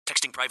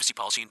Texting privacy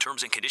policy and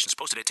terms and conditions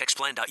posted at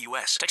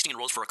textplan.us. Texting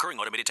enrolls for recurring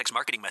automated text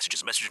marketing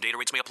messages. Message and data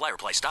rates may apply.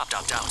 Reply stop,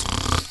 opt out.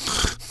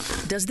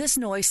 Does this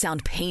noise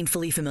sound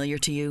painfully familiar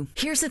to you?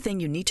 Here's the thing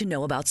you need to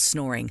know about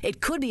snoring.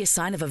 It could be a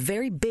sign of a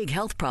very big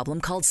health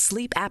problem called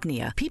sleep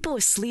apnea. People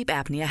with sleep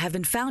apnea have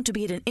been found to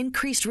be at an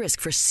increased risk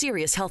for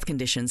serious health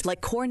conditions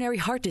like coronary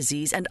heart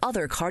disease and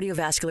other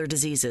cardiovascular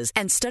diseases.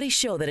 And studies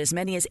show that as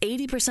many as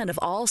 80% of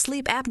all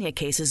sleep apnea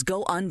cases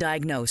go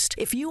undiagnosed.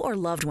 If you or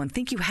loved one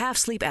think you have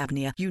sleep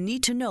apnea, you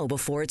need to know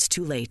before it's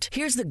too late.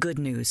 Here's the good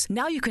news.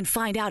 Now you can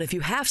find out if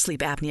you have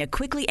sleep apnea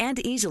quickly and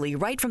easily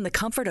right from the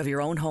comfort of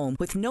your own home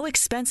with no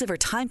expensive or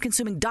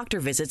time-consuming doctor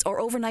visits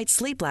or overnight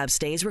sleep lab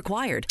stays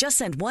required. Just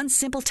send one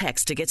simple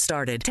text to get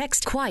started.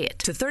 Text QUIET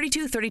to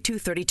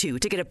 323232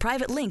 to get a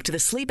private link to the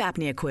sleep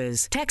apnea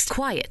quiz. Text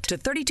QUIET to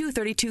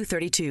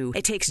 323232.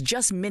 It takes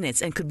just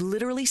minutes and could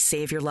literally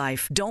save your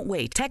life. Don't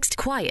wait. Text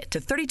QUIET to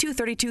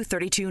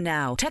 323232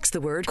 now. Text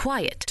the word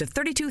QUIET to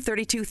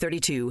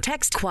 323232.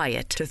 Text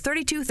QUIET to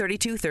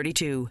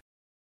 323232.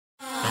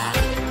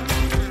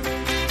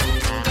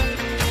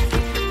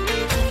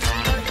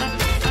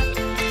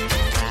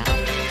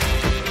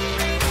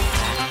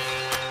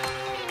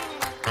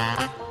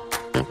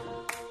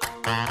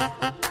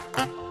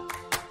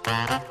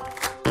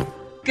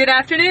 Good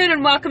afternoon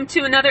and welcome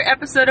to another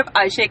episode of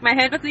I Shake My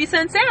Head with Lisa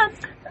and Sam.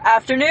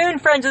 Afternoon,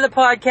 friends of the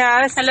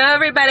podcast. Hello,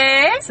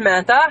 everybody.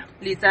 Samantha.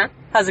 Lisa.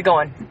 How's it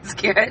going? It's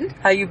good.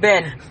 How you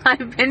been?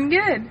 I've been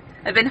good.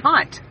 I've been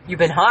hot. You've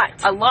been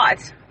hot. A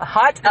lot. A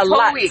lot? This a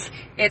lot. whole week.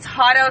 It's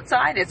hot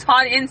outside. It's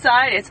hot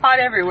inside. It's hot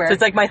everywhere. So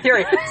it's like my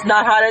theory. It's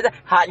not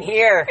hot in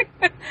here.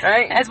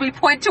 Right? As we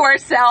point to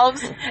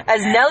ourselves.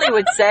 As Nelly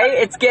would say,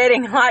 it's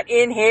getting hot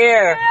in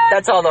here.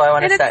 That's all though I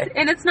want to say.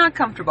 And it's not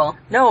comfortable.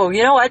 No,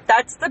 you know what?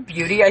 That's the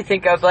beauty, I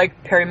think, of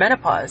like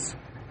perimenopause.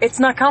 It's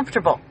not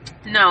comfortable.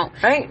 No.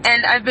 Right.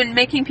 And I've been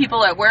making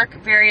people at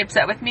work very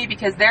upset with me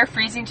because they're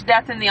freezing to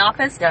death in the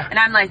office. Yeah. And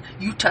I'm like,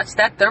 you touch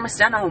that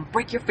thermostat, I'm going to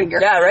break your finger.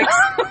 Yeah, right?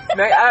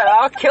 Right?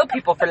 I'll kill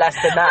people for less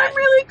than that. I'm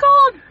really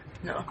cold.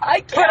 No. I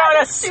can't. Put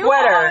on a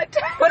sweater.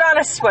 Put on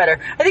a sweater.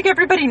 I think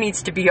everybody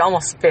needs to be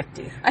almost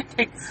 50. I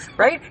think so.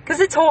 Right? Because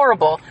it's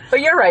horrible.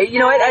 But you're right. You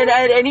know,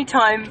 at any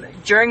time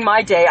during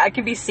my day, I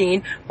can be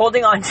seen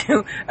holding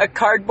onto a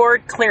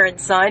cardboard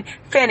clearance sign,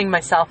 fanning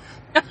myself.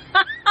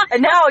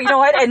 And now, you know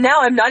what? And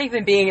now I'm not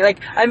even being, like,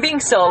 I'm being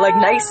still, like,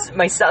 nice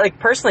myself, like,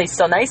 personally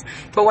still nice.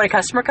 But when a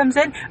customer comes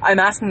in, I'm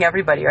asking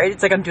everybody, right?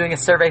 It's like I'm doing a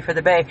survey for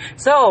the Bay.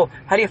 So,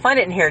 how do you find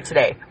it in here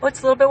today? Oh, it's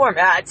a little bit warm.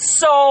 Ah, it's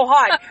so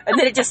hot. And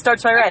then it just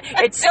starts my rant.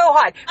 It's so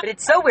hot. But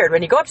it's so weird.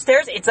 When you go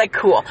upstairs, it's, like,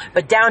 cool.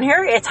 But down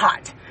here, it's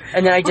hot.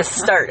 And then I just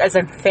start as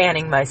I'm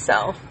fanning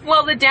myself.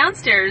 Well, the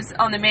downstairs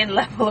on the main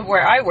level of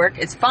where I work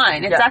is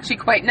fine. It's actually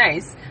quite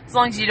nice. As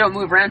long as you don't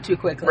move around too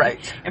quickly.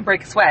 Right. And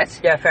break a sweat.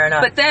 Yeah, fair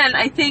enough. But then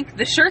I think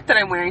the shirt that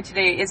I'm wearing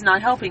today is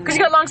not helping me. Because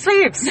you got long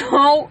sleeves.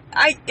 No,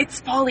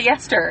 it's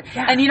polyester.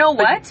 Yeah, and you know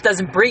what? It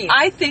doesn't breathe.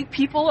 I think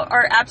people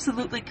are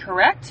absolutely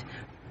correct.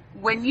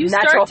 When you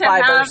Natural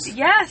start to fibers. have,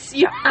 yes,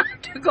 you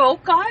have to go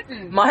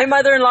cotton. My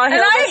mother-in-law,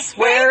 Hilda,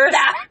 swears.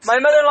 That. My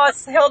mother-in-law,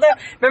 Hilda,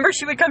 remember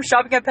she would come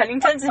shopping at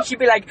Pennington's and she'd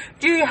be like,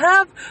 do you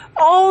have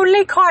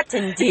only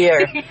cotton, dear?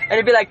 And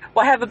I'd be like,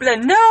 well, I have a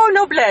blend.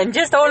 No blend,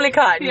 just only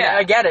cotton. Yeah.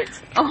 I get it.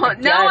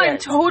 Now I'm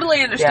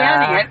totally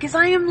understanding it because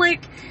I am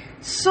like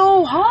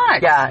so hot.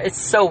 Yeah, it's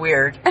so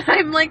weird. And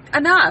I'm like,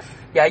 enough.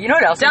 Yeah, you know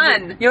what else?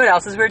 Done. You know what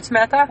else is weird,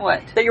 Samantha?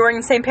 What? That you're wearing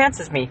the same pants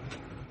as me.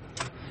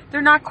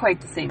 They're not quite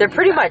the same. They're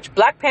pretty much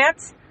black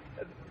pants.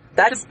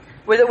 That's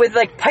with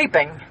like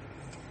piping.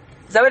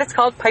 Is that what it's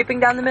called? Piping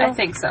down the middle? I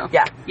think so.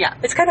 Yeah. Yeah.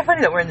 It's kind of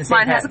funny that we're in the same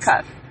Mine pants. has a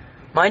cuff.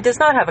 Mine does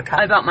not have a cuff.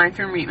 I bought mine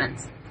from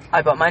Reitman's.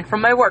 I bought mine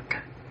from my work.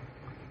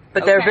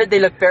 But Okay. they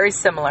look very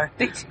similar.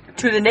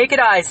 To the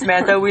naked eye,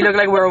 Samantha, we look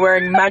like we're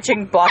wearing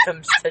matching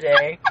bottoms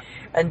today.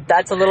 And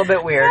that's a little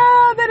bit weird.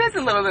 Oh, that is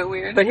a little bit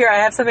weird. But here, I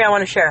have something I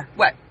want to share.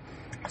 What?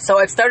 So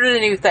I've started a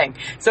new thing.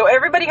 So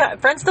everybody,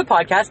 friends of the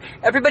podcast,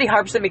 everybody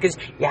harps at me because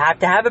you have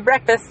to have a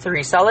breakfast,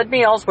 3 solid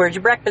meals. Where'd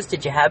you breakfast?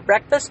 Did you have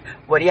breakfast?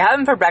 What are you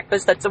having for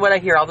breakfast? That's what I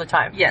hear all the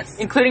time. Yes.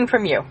 Including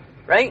from you,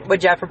 right?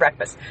 What'd you have for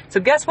breakfast? So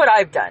guess what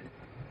I've done?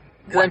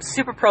 Because I'm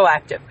super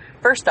proactive.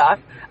 First off,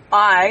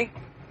 I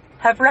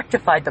have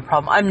rectified the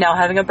problem. I'm now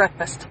having a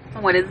breakfast.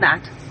 What is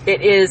that?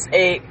 It is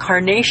a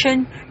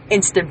carnation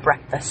instant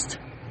breakfast.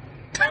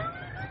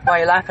 Why are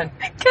you laughing?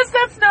 Because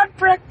that's not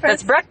breakfast.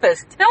 That's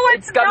breakfast. No,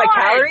 it's got not.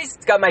 my calories.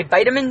 It's got my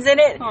vitamins in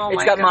it. Oh,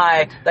 it's got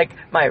my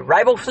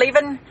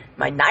riboflavin,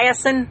 my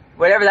niacin,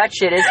 whatever that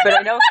shit is. But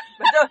I know,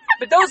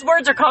 but those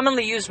words are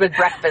commonly used with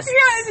breakfast.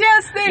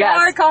 Yes, they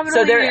are commonly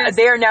used. So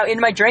they are now in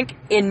my drink,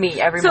 in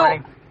me every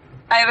morning.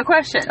 I have a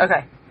question.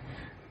 Okay.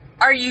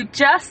 Are you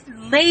just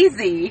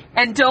lazy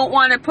and don't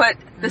want to put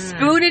the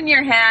spoon in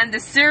your hand, the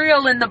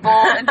cereal in the bowl,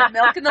 and the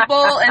milk in the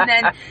bowl, and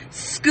then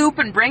scoop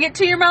and bring it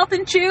to your mouth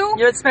and chew? You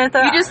know what,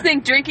 Samantha? You just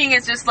think drinking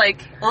is just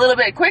like a little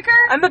bit quicker?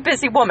 I'm a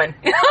busy woman.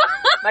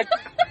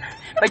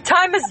 My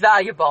time is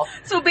valuable.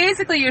 So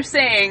basically you're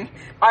saying...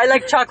 I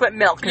like chocolate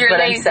milk is You're what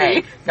lazy. I'm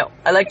saying. No,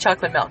 I like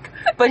chocolate milk.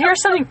 But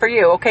here's something for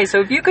you. Okay, so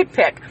if you could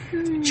pick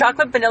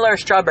chocolate, vanilla, or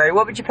strawberry,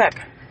 what would you pick?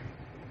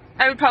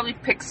 I would probably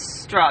pick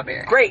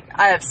strawberry. Great.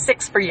 I have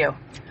 6 for you.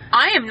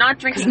 I am not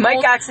drinking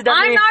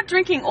I'm not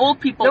drinking old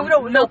people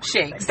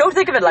milkshakes. Don't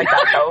think of it like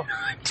that, though.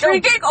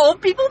 Drinking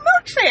old people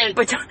milkshakes.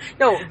 But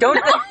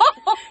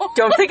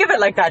don't think of it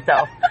like that,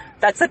 though.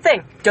 That's the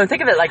thing. Don't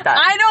think of it like that.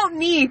 I don't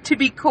need to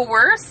be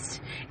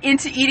coerced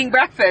into eating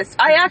breakfast.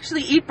 I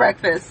actually eat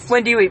breakfast.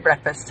 When do you eat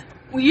breakfast?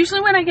 Well,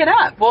 usually when I get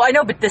up. Well, I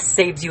know, but this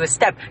saves you a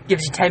step.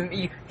 Gives you time.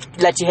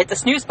 Lets you hit the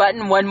snooze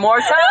button one more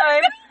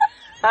time.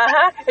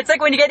 It's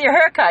like when you get your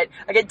hair cut.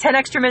 I get 10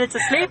 extra minutes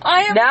of sleep.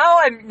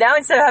 Now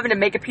instead of having to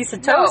make a piece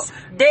of toast,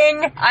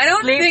 ding. I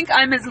don't sleep. think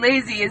I'm as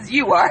lazy as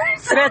you are.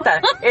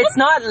 Samantha, it's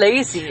not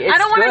lazy. It's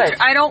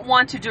I don't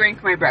want to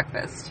drink my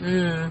breakfast.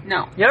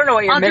 No. You don't know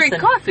what you're missing. I'll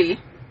drink coffee,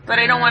 but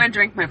I don't want to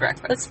drink my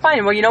breakfast. That's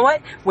fine. Well, you know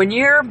what? When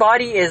your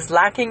body is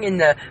lacking in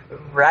the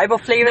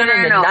riboflavin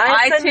and the niacin...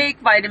 I take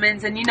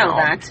vitamins, and you know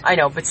that. I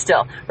know, but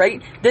still,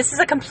 right? This is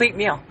a complete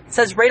meal. It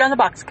says right on the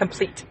box,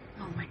 complete.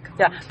 Oh my god.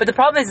 Yeah, but the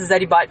problem is that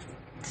he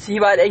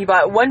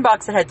bought one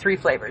box that had 3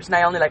 flavors, and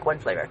I only like 1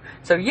 flavor.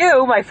 So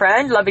you, my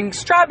friend, loving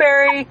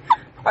strawberry,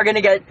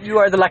 you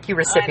are the lucky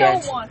recipient. I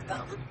don't want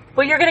them.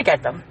 Well, you're going to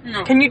get them.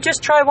 No. Can you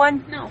just try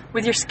one? No.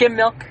 With your skim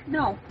milk?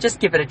 No. Just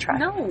give it a try.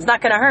 No. It's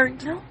not going to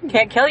hurt. No.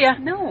 Can't kill you.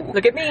 No.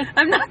 Look at me.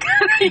 I'm not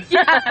gonna.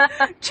 Yeah.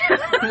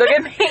 Look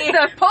at me.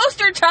 The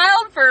poster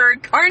child for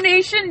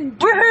carnation.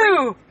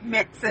 Woohoo!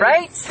 Mixes.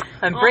 Right?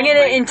 I'm bringing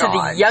it into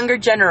the younger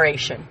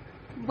generation.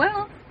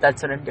 Well,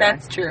 that's what I'm doing.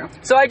 That's true.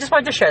 So I just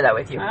wanted to share that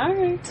with you. All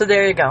right. So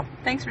there you go.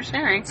 Thanks for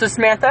sharing. So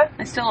Samantha?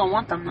 I still don't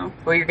want them though.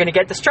 Well, you're going to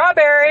get the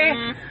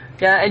strawberry.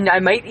 Yeah, and I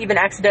might even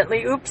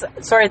accidentally,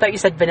 sorry, I thought you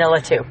said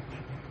vanilla too.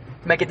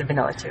 You might get the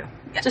vanilla too.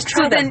 Just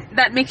try then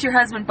that makes your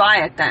husband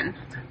buy it then.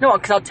 No,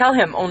 because I'll tell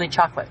him only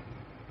chocolate.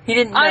 He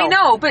didn't know. I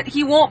know, but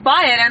he won't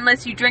buy it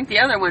unless you drink the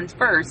other ones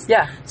first.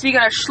 Yeah. So you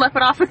gotta schlep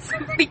it off with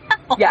somebody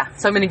else. Yeah,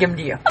 so I'm going to give them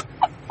to you.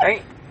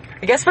 Right?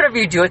 I guess whatever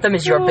you do with them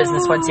is your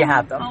business once you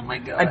have them. Oh my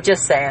god. I'm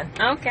just saying.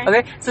 Okay.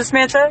 Okay, so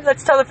Samantha,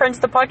 let's tell the friends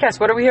of the podcast,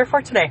 what are we here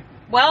for today?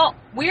 Well,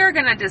 we are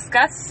going to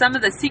discuss some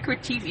of the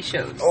secret TV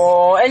shows.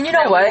 Oh, and you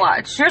know that what? we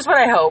watch. Here's what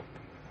I hope.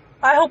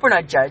 I hope we're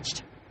not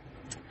judged.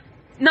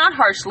 Not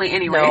harshly,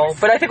 anyway. No,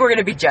 but I think we're going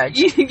to be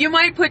judged. You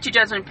might put your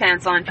judgment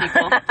pants on,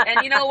 people.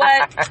 And you know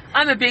what?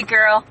 I'm a big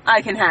girl.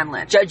 I can handle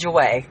it. Judge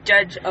away.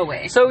 Judge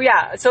away. So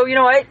yeah, so you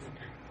know what?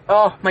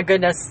 Oh my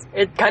goodness.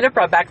 It kind of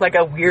brought back like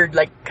a weird,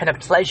 like, kind of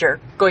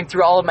pleasure going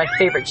through all of my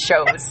favorite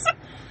shows.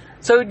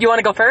 So do you want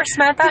to go first,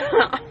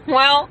 Samantha?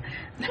 Well,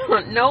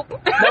 nope.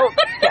 Nope.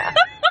 Yeah.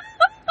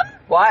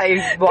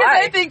 Why? Because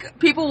I think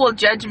people will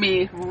judge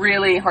me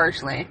really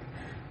harshly.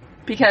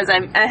 Because I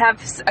have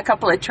a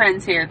couple of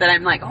trends here that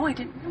I'm like, oh, I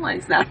didn't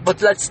realize that.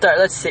 But let's start.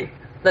 Let's see.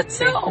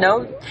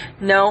 No?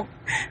 Do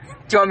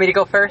you want me to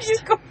go first? You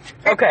go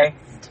first. Okay.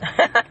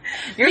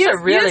 You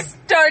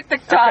start the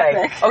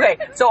topic. Okay.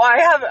 So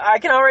I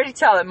can already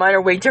tell that mine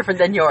are way different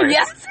than yours.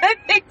 Yes, I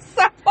think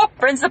so.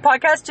 Friends of the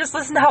podcast, just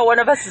listen to how one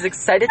of us is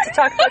excited to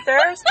talk about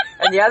theirs,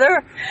 and the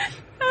other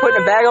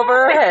putting a bag over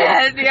her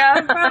head.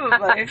 Yeah,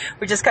 probably.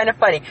 Which is kind of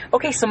funny.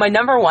 Okay, so my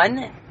number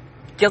 1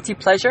 guilty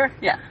pleasure.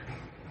 Yeah.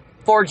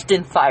 Forged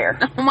in Fire.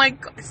 Oh my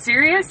god,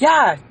 serious?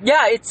 Yeah,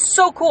 it's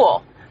so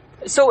cool.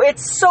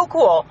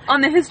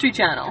 On the History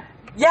Channel.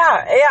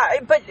 Yeah,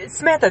 but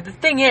Samantha, the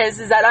thing is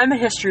that I'm a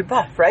history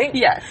buff, right?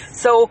 Yes.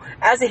 So,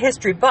 as a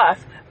history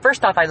buff,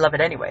 first off, I love it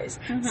anyways.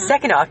 Mm-hmm.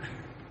 Second off,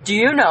 do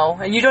you know,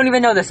 and you don't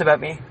even know this about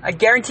me, I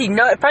guarantee,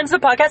 friends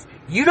of the podcast,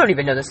 you don't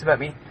even know this about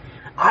me.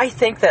 I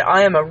think that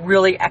I am a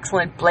really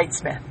excellent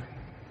bladesmith.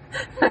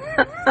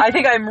 I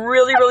think I'm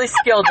really, really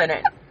skilled in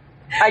it.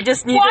 I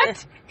just need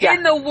What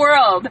in the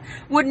world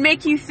would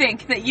make you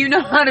think that you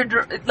know how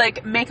to,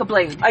 make a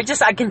blade? I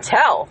can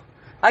tell.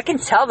 I can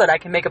tell that I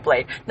can make a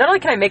blade. Not only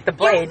can I make the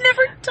blade... You've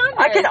never done it.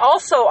 I can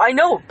also... I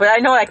know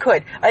I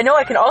could. I know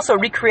I can also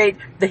recreate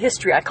the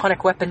history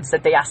iconic weapons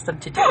that they asked them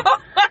to do.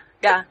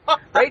 Yeah.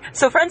 Right?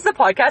 So, friends of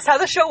the podcast, how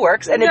the show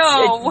works... And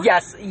No.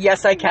 Yes,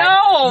 I can.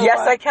 No. Yes,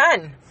 I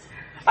can.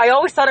 I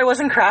always thought I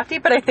wasn't crafty,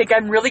 but I think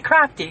I'm really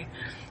crafty.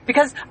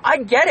 Because I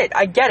get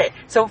it.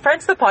 So,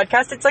 friends of the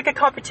podcast, it's like a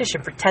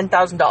competition for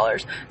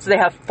 $10,000. So they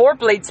have 4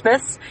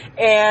 bladesmiths,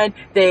 and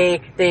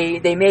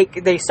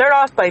they start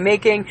off by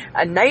making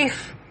a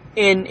knife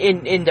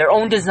in their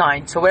own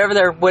design. So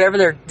whatever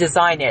their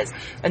design is,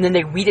 and then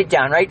they weed it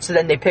down, right? So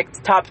then they pick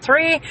the top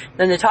 3.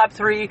 Then the top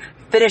 3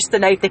 finish the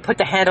knife. They put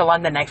the handle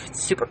on the knife.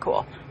 It's super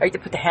cool, right? They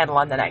put the handle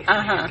on the knife.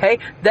 Uh-huh. Okay.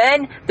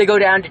 Then they go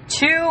down to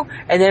 2,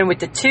 and then with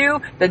the 2,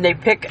 then they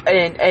pick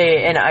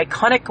an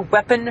iconic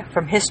weapon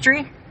from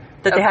history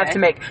that they have to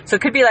make. So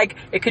it could be like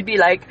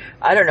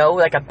I don't know,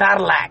 like a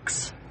battle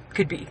axe.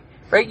 Could be,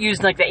 right?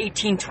 Used in like the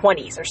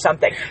 1820s or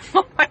something.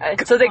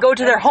 So they go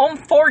to their home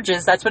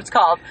forges, that's what it's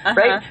called,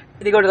 right?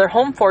 They go to their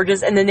home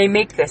forges, and then they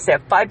make this. They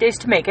have 5 days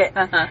to make it,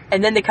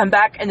 and then they come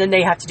back, and then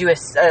they have to do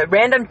a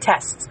random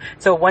tests.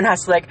 So one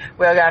has to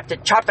we have to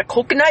chop the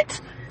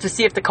coconut, to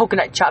see if the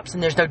coconut chops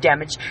and there's no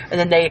damage. And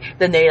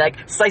then they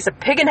like slice a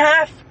pig in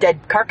half,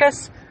 dead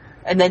carcass,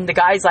 and then the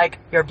guy's like,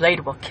 your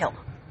blade will kill.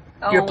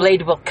 Your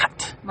blade will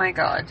cut. My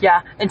God.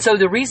 Yeah. And so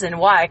the reason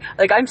why,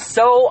 like, I'm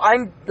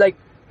like,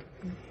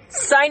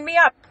 sign me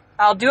up.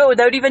 I'll do it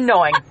without even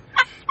knowing.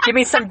 Give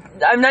me some,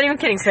 I'm not even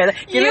kidding, Samantha.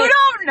 You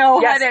don't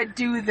know how to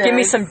do this. Give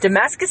me some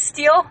Damascus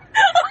steel.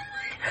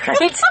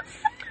 Right?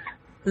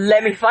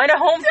 Let me find a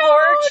home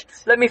forge.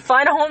 Let me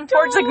find a home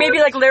forge. Like, maybe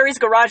like Larry's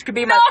garage could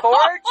be my forge.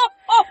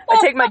 I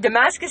take my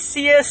Damascus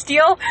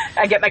steel.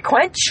 I get my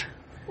quench.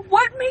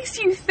 What makes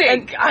you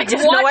think? And I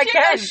just know I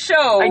can. This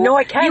show, I know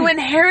I can. You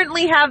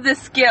inherently have this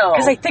skill.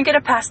 Because I think in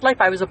a past life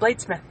I was a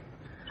bladesmith.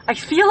 I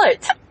feel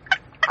it.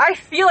 I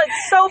feel it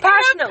so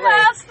passionately. In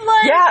a past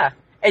life? Yeah.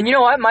 And you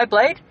know what? My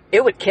blade,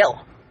 it would kill.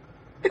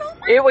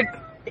 It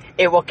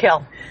will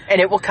kill. And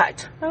it will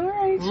cut. All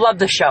right. Love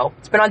the show.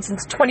 It's been on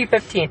since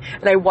 2015.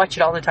 And I watch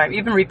it all the time.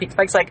 Even repeats.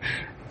 Mike's like,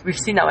 we've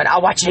seen that one.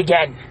 I'll watch it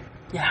again.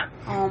 Yeah.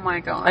 Oh my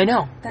God. I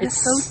know.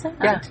 It's so sad.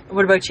 Yeah.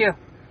 What about you?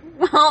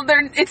 Well,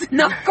 it's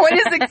not quite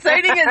as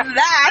exciting as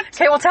that.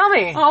 Okay, well, tell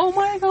me. Oh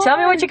my God. Tell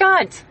me what you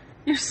got.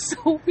 You're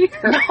so weird.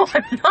 No,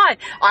 I'm not.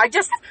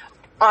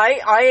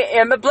 I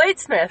am a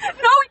bladesmith.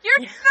 No,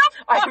 you're not.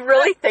 I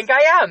really think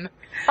I am.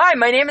 Hi,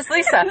 my name is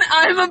Lisa.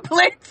 I'm a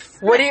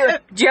bladesmith.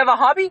 Do you have a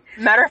hobby?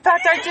 Matter of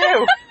fact, I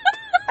do.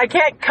 I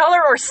can't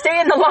color or stay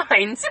in the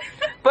lines,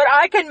 but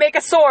I can make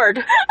a sword.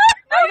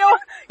 I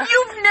know.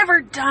 You've never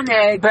done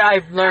it. But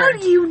I've learned.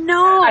 How do you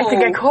know? I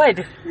think I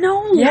could.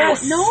 No.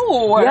 Yes.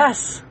 No.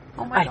 Yes.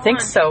 Oh my God. I think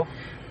so.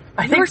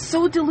 You're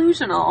so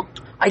delusional.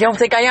 I don't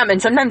think I am.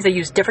 And sometimes they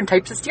use different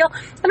types of steel.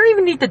 I don't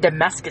even need the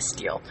Damascus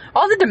steel.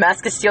 All the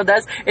Damascus steel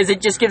does is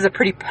it just gives a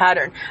pretty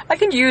pattern. I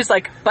can use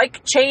like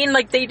bike chain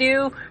like they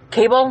do,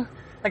 cable.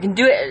 I can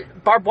do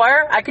it, barbed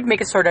wire. I could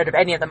make a sword out of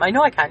any of them. I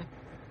know I can.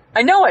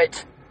 I know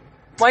it.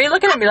 Why are you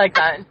looking at me like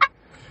that?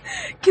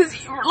 Because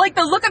like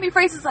the look on your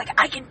face is like,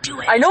 I can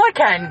do it. I know I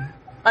can.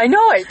 I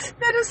know it.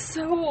 That is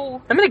so...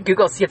 I'm going to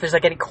Google, see if there's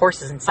like any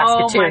courses in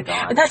Saskatoon. Oh my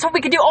God. And that's what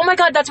we could do. Oh my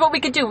God, that's what we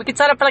could do. We could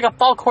sign up for like a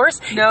fall course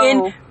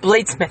in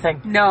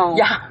bladesmithing. No.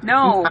 Yeah.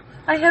 No.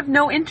 I have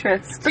no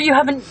interest. But you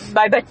haven't,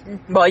 I bet,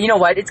 well, you know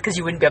what? It's because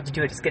you wouldn't be able to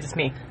do it as good as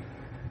me.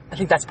 I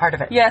think that's part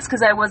of it. Yes,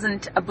 because I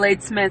wasn't a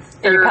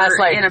bladesmith in your past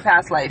life. In a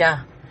past life.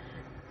 Yeah.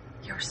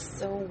 You're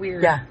so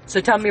weird. Yeah.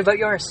 So tell me about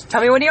yours.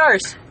 Tell me one of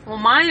yours. Well,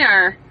 mine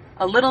are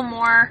a little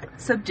more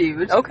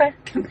subdued. Okay.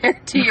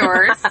 Compared to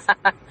yours.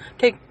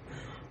 Okay.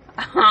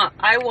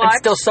 I watch. I'm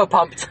still so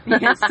pumped.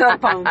 You're so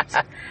pumped.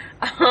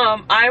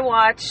 I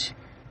watch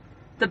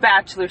the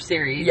Bachelor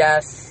series.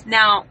 Yes.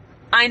 Now,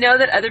 I know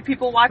that other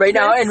people watch right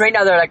this. now, and right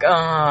now they're like,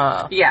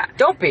 yeah.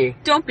 Don't be.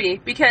 Don't be,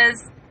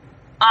 because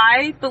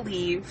I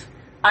believe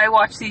I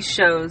watch these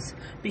shows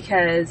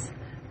because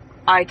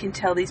I can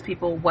tell these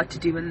people what to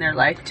do in their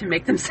life to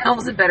make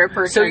themselves a better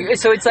person.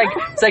 So it's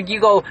like you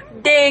go,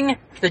 ding,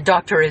 the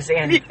doctor is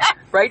in,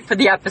 right, for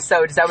the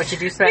episode. Is that what you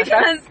do, Samantha?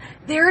 Because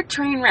they're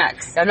train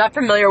wrecks. I'm not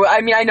familiar with,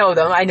 I mean, I know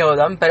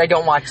them, but I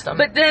don't watch them.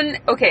 But then,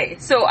 okay,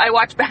 so I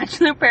watched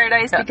Bachelor in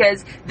Paradise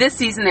because this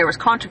season there was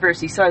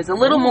controversy, so I was a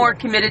little more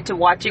committed to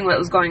watching what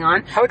was going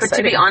on. How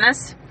exciting. But to be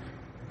honest,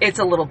 it's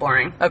a little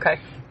boring. Okay.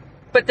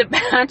 But The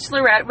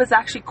Bachelorette was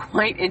actually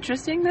quite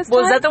interesting this time.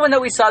 Well, is that the one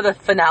that we saw the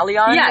finale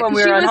on when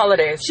we were on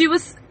holidays? She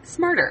was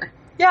smarter.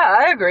 Yeah,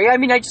 I agree. I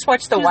mean, I just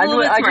watched the one.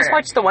 I just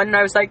watched the one and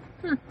I was like,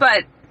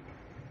 But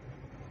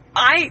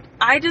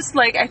I just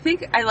like, I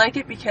think I like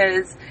it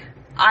because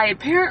I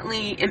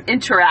apparently am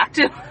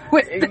interactive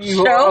with the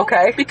show.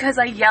 Okay. Because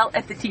I yell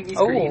at the TV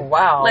screen. Oh,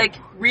 wow. Like,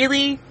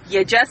 really?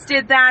 You just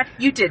did that?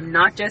 You did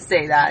not just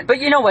say that. But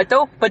you know what,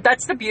 though? But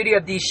that's the beauty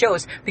of these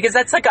shows. Because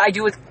that's like I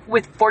do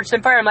with Forged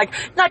in Fire. I'm like,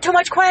 not too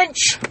much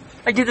quench.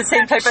 I do the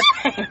same type of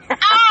thing.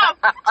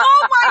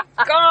 Oh my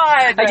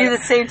God. I do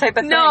the same type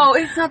of thing. No,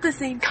 it's not the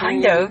same thing.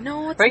 Kind of.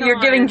 No, it's right? not. You're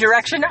giving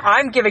direction.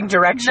 I'm giving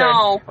direction.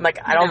 No. I'm like,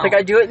 I don't think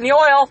I do it in the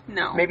oil.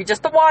 No. Maybe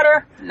just the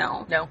water.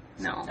 No. No.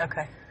 No.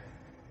 Okay.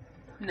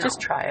 No.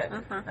 Just try it.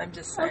 Uh-huh. I'm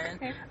just saying.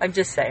 Okay. I'm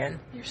just saying.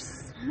 You're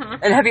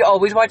And have you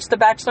always watched The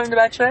Bachelor and The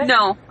Bachelorette?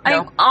 No.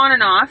 I'm on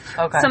and off.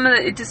 Okay. Some of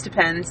it just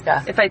depends.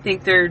 Yeah. If I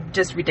think they're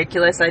just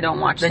ridiculous, I don't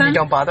watch them. Then you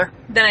don't bother?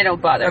 Then I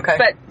don't bother. Okay.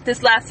 But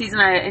this last season,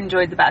 I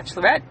enjoyed The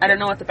Bachelorette. I don't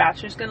know what The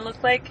Bachelor's going to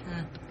look like.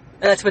 And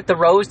that's with the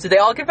rose. Do they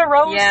all give a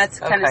rose? Yeah, it's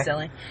kind of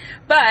silly.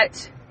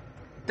 But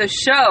the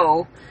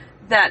show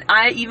that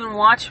I even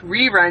watch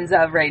reruns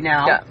of right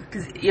now,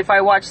 because if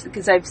I watch,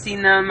 because I've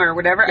seen them or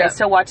whatever, I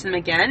still watch them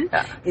again,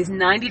 is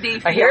 90 Day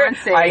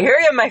Fiancé. I hear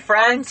you, my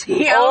friends.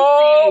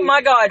 Oh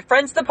my God.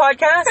 Friends the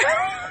podcast,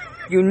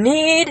 you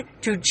need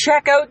to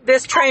check out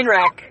this train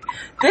wreck.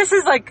 This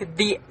is like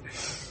the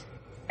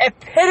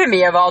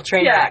epitome of all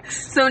train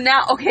wrecks. So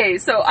now, okay,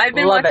 so I've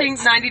been watching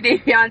 90 Day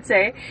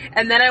Fiancé,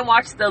 and then I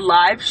watched the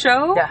live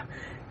show,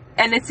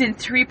 and it's in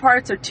 3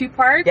 parts or 2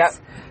 parts. Yep.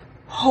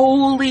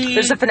 Holy...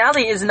 There's a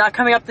finale. Is it not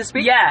coming up this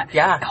week? Yeah.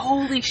 Yeah.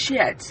 Holy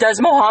shit.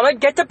 Does Mohammed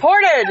get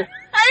deported?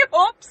 I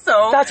hope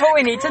so. That's what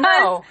we need to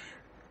know.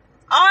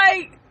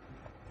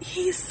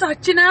 He's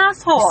such an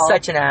asshole. He's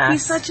such an ass.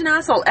 He's such an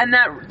asshole. And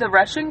the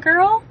Russian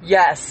girl?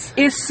 Yes.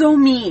 Is so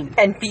mean.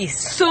 And Fisa.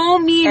 So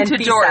mean to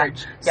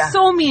George. Yeah.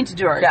 So mean to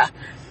George. Yeah.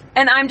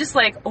 And I'm just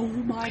like, oh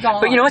my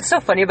God. But you know what's so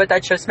funny about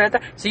that show,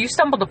 Samantha? So you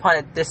stumbled upon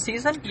it this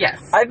season?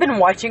 Yes. I've been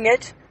watching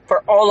it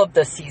for all of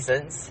the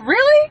seasons.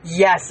 Really?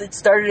 Yes, it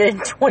started in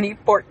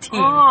 2014.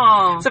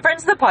 Oh. So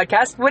friends of the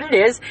podcast, what it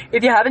is,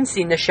 if you haven't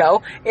seen the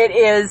show, it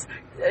is,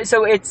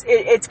 so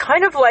it's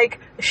kind of like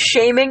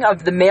shaming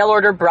of the mail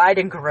order bride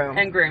and groom.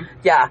 And groom.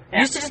 Yeah. It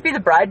used to just be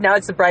the bride, now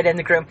it's the bride and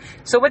the groom.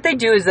 So what they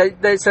do is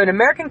so an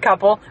American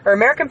couple or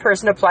American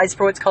person applies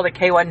for what's called a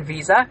K-1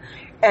 visa.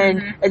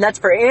 And that's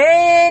for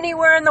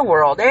anywhere in the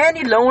world.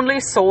 Any lonely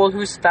soul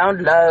who's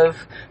found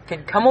love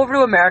can come over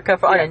to America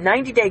on a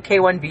 90-day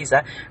K-1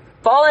 visa,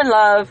 fall in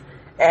love,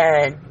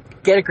 and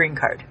get a green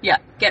card. Yeah,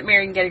 get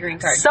married and get a green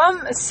card.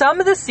 Some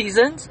of the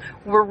seasons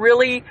were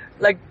really,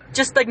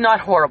 just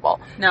not horrible.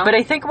 No. But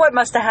I think what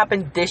must have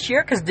happened this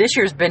year, because this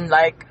year's been,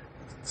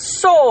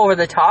 so over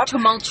the top.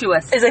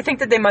 Tumultuous. Is I think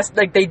that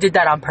they did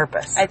that on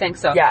purpose. I think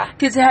so. Yeah.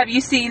 Because have you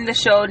seen the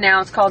show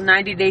now? It's called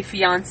 90 Day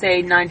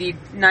Fiancé,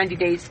 90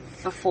 Days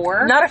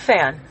Before. Not a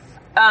fan.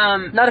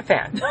 Not a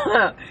fan.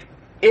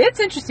 It's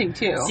interesting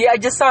too. See, I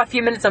just saw a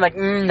few minutes. I'm like,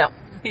 no.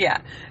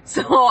 Yeah.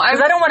 So I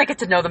don't want to get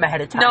to know them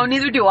ahead of time. No,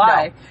 neither do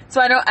I.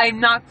 So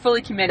I'm not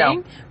fully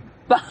committing,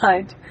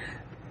 but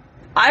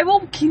I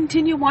will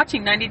continue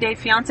watching 90 Day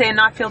Fiancé and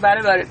not feel bad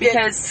about it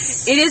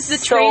because it is the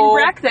train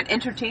wreck that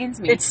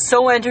entertains me. It's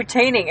so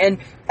entertaining, and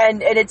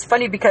it's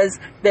funny because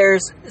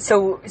there's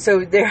so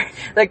there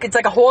it's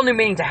like a whole new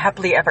meaning to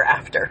happily ever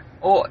after.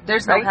 Oh,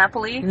 there's no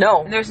happily?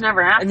 No. And there's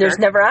never after. And there's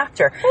never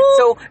after. Ooh.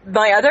 So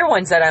my other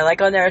ones that I like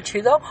on there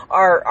too, though,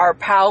 are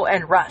Pal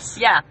and Russ.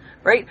 Yeah.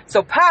 Right?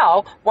 So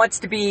Pal wants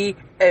to be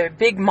a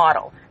big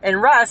model,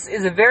 and Russ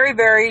is a very,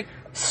 very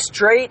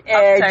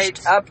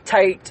straight-edged,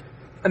 uptight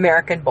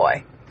American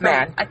boy.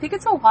 Man. I think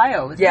it's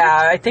Ohio, isn't it?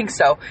 Yeah, I think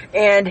so.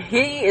 And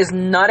he is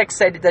not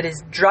excited that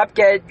his drop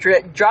dead,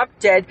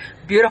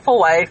 beautiful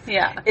wife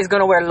is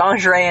going to wear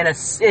lingerie in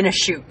a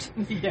shoot.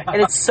 Yeah.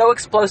 And it's so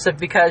explosive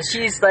because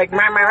she's like,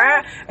 rah, rah,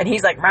 rah, and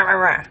he's like, rah, rah,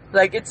 rah.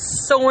 Like,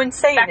 it's so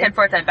insane. Back and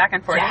forth.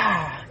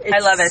 Yeah. I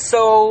love it.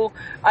 So,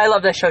 I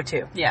love that show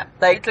too. Yeah.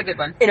 It's a good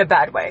one. In a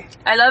bad way.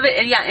 I love it.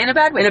 And in a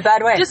bad way. In a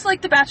bad way. Just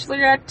like The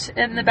Bachelorette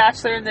and The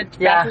Bachelor and The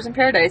Bachelors in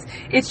Paradise.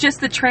 It's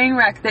just the train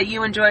wreck that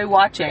you enjoy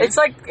watching.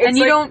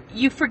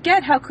 You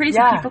forget how crazy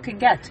people can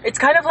get. It's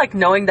kind of like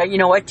knowing that, you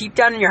know what, deep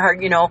down in your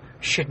heart,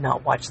 should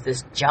not watch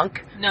this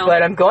junk. No.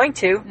 But I'm going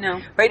to. No.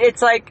 Right?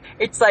 It's like,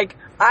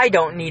 I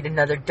don't need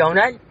another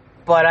donut,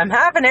 but I'm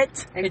having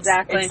it.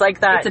 Exactly. It's like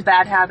that. It's a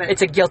bad habit.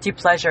 It's a guilty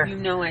pleasure. You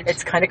know it.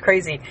 It's kind of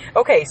crazy.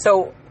 Okay,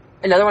 so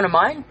another one of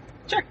mine?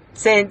 Sure.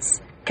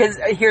 Because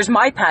here's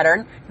my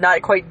pattern,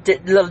 not quite a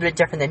little bit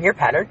different than your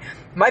pattern.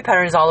 My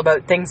pattern is all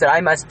about things that I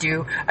must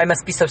do. I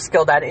must be so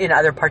skilled at in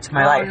other parts of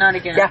my life. Not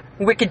again. Yeah,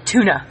 wicked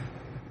tuna.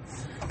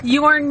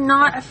 You are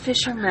not a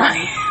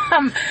fisherman.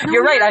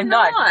 You're right, I'm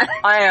not.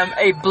 I am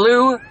a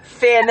blue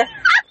fin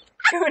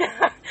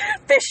tuna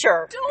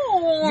fisher.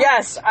 Don't.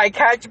 Yes, I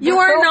catch blue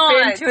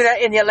fin tuna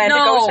in the Atlantic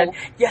Ocean.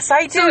 Yes,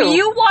 I do. So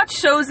you watch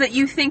shows that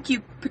you think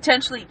you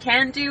potentially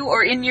can do,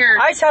 or in your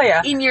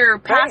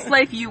past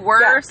life you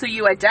were, so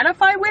you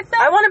identify with them?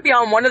 I want to be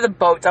on one of the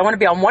boats. I want to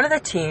be on one of the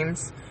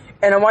teams,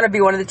 and I want to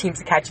be one of the teams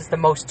that catches the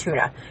most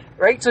tuna.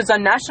 Right? So it's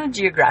on National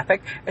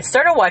Geographic. I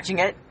started watching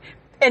it,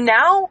 and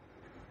now,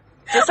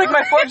 just like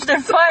my Forged in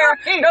Fire.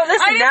 No,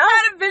 listen, I just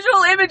had a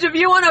visual image of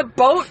you on a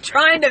boat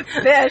trying to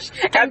fish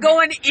and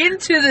going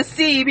into the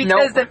sea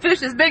because the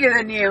fish is bigger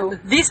than you.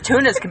 These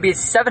tunas can be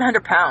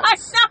 700 pounds. I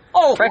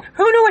know. Right?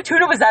 Who knew a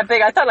tuna was that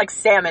big? I thought like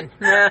salmon.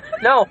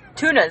 No,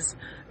 tunas.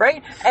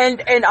 Right?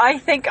 And I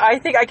think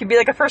I could be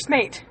like a first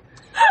mate.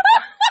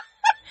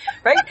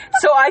 Right?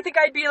 So I think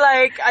I'd be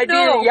like,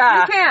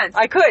 you can't.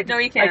 I could. No,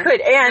 you can't. I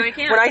could. And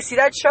when I see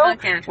that show,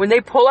 when they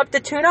pull up the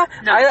tuna,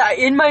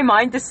 in my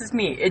mind, this is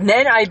me. And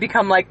then I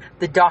become like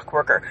the dock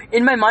worker.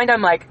 In my mind,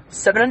 I'm like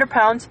 700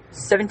 pounds,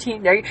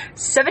 17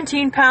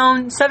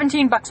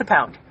 bucks a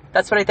pound.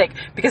 That's what I think.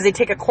 Because they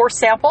take a core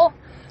sample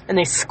and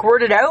they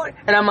squirt it out.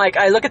 And I'm like,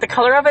 I look at the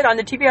color of it on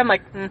the TV. I'm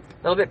like, a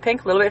little bit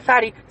pink, a little bit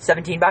fatty,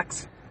 17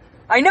 bucks.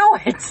 I know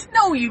it.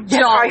 No, you don't.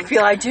 Yeah, I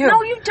feel I do.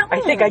 No, you don't. I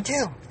think I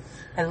do.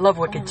 I love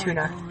wicked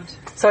tuna. God.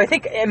 So I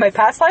think in my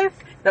past life,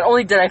 not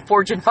only did I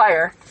forge in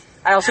fire,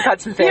 I also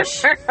caught some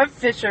fish. You're a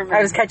fisherman.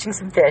 I was catching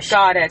some fish.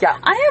 Got it. Yeah.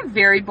 I have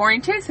very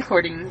boring taste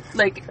compared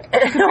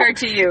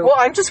to you. Well,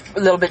 I'm just a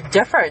little bit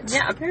different.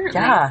 Yeah,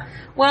 apparently. Yeah.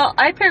 Well,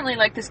 I apparently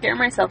like to scare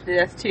myself to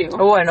death, too.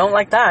 Oh, I don't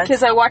like that.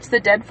 Because I watch The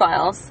Dead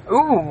Files.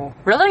 Ooh,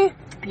 really?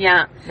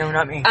 Yeah. No,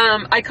 not me.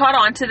 I caught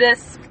on to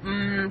this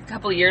a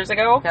couple of years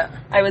ago. Yeah.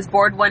 I was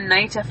bored one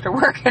night after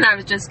work, and I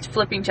was just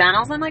flipping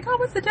channels. I'm like,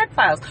 what's The Dead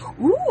Files?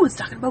 Ooh, it's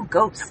talking about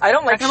ghosts. I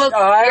don't like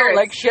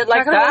shit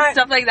like talking that. About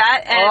stuff like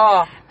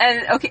that.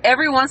 And okay,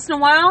 every once in a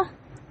while,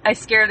 I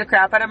scare the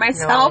crap out of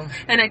myself,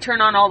 and I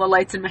turn on all the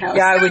lights in my house.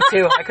 Yeah, I would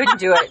too. I couldn't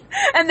do it.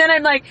 And then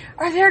I'm like,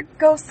 are there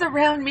ghosts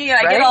around me? And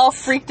I get all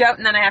freaked out,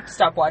 and then I have to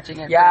stop watching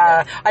it.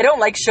 Yeah, I don't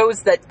like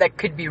shows that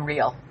could be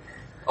real.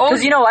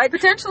 Because you know what?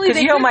 Potentially,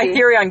 because you know my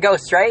theory on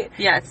ghosts, right?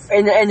 Yes.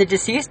 And the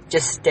deceased,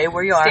 just stay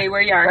where you are. Stay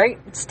where you are. Right?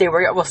 Stay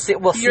where you are. We'll see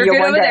you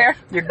one day. There.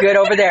 You're good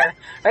over there.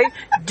 Right?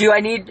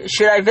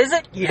 Should I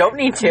visit? You don't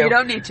need to. You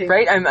don't need to.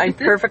 Right? I'm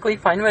perfectly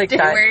fine with that.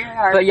 Stay where you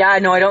are. But yeah,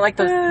 no, I don't like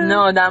those.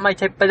 No, not my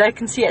type. But I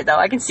can see it though.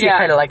 I can see it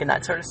kind of liking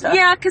that sort of stuff.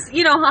 Yeah, because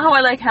you know how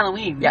I like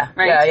Halloween. Yeah.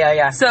 Right?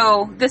 Yeah.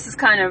 So this is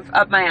kind of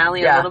up my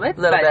alley a little bit.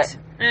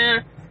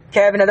 Okay,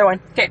 I have another one.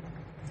 Okay.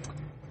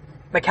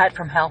 My cat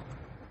from hell.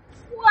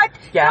 What?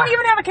 Yeah. You don't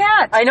even have a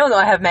cat. I know, though.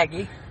 I have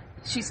Maggie.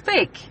 She's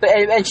fake.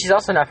 And she's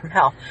also not from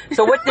hell.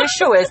 So what this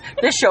show is,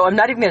 I'm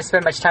not even going to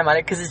spend much time on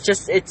it because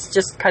it's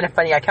just kind of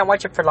funny. I can't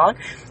watch it for long.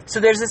 So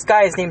there's this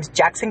guy, his name's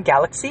Jackson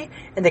Galaxy,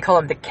 and they call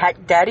him the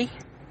Cat Daddy.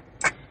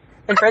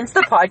 And friends,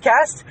 the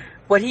podcast,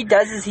 what he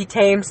does is he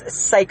tames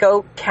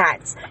psycho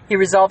cats. He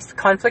resolves the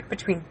conflict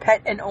between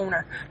pet and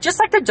owner. Just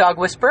like the Dog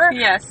Whisperer.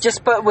 Yes.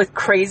 Just but with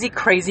crazy,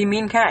 crazy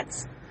mean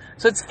cats.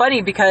 So it's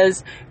funny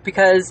because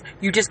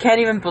you just can't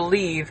even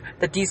believe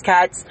that these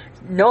cats,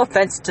 no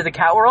offense to the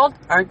cat world,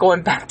 aren't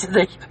going back to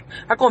the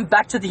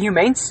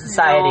Humane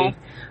Society,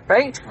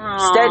 right?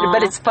 Instead,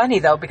 but it's funny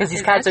though because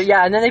these cats are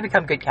and then they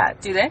become good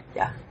cats. Do they?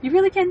 Yeah. You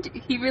really can.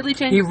 He really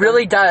changes. He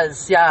really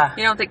does. Yeah.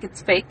 You don't think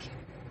it's fake?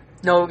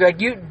 No,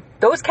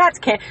 those cats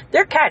can't.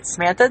 They're cats,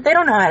 Samantha. They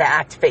don't know how to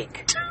act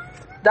fake.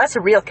 That's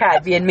a real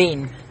cat being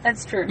mean.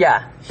 That's true.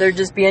 Yeah, they're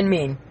just being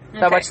mean.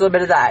 So I watched a little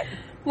bit of that.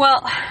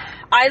 Well,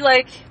 I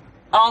like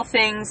all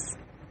things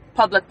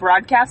public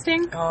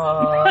broadcasting.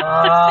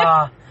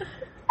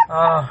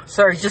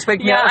 Sorry, just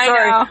wake me up.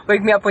 Sorry,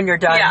 wake me up when you're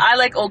done. Yeah, I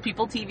like old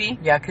people TV.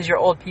 Yeah, because you're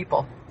old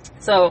people.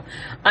 So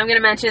I'm going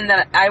to mention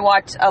that I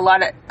watch a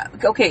lot of...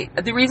 Okay,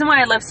 the reason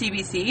why I love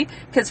CBC,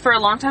 because for a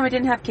long time I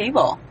didn't have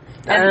cable.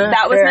 And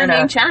that was my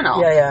main channel.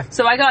 Yeah.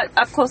 So I got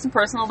up close and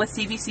personal with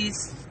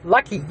CBC's...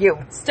 Lucky you.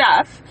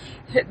 Stuff.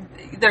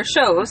 Their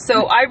shows.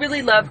 So I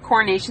really love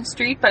Coronation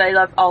Street, but I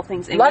love all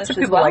things English Lots of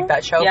people like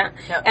that show. Yeah.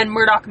 And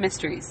Murdoch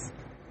Mysteries.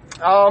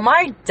 Oh,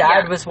 my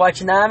dad was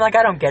watching that. I'm like,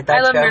 I don't get that show.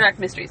 I love Murdoch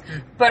Mysteries.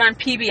 But on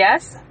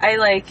PBS, I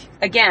like,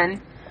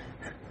 again,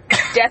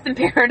 Death in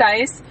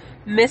Paradise,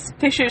 Miss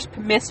Fisher's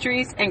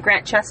Mysteries, and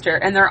Grant Chester.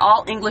 And they're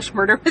all English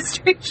murder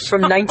mystery shows.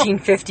 From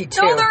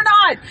 1952. No, they're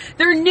not.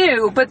 They're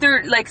new, but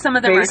they're like some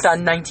of them based are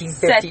on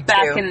 1952. set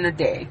back in the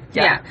day.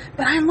 Yeah.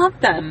 But I love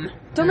them.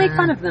 Don't make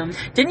fun of them.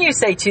 Didn't you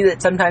say, too,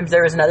 that sometimes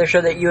there was another show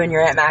that you and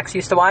your Aunt Max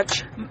used to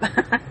watch?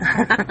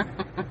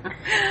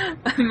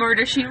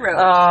 Murder, She Wrote.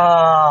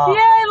 Oh. Yeah,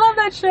 I love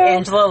that show.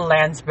 Angela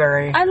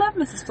Lansbury. I love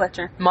Mrs.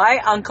 Fletcher. My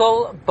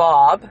uncle,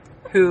 Bob,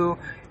 who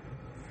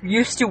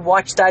used to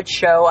watch that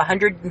show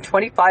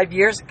 125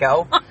 years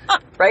ago,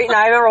 right? And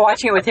I remember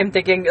watching it with him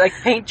thinking, like,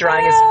 paint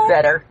drying is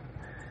better.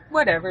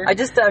 Whatever. I'm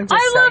just saying.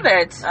 Love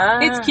it.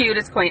 It's cute,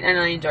 it's quaint, and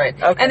I enjoy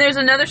it. Okay. And there's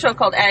another show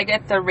called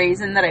Agatha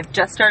Raisin that I've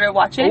just started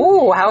watching.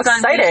 Ooh, how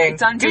exciting.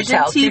 It's on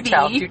Vision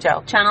TV. Do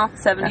tell. Channel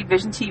 70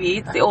 Vision TV.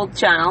 It's the old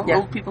channel,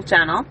 old people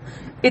channel.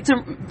 It's a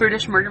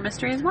British murder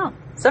mystery as well.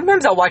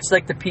 Sometimes I'll watch,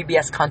 like, the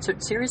PBS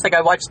concert series. Like,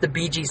 I watched the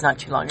Bee Gees not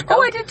too long ago.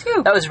 Oh, I did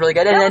too. That was really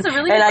good. That was a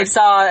really good one.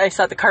 I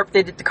saw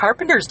they did the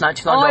Carpenters not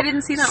too long ago. Oh, I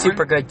didn't see that one.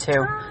 Super good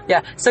too.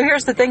 Yeah. So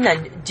here's the thing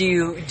then. Do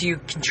you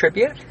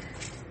contribute?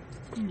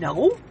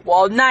 No.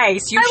 Well,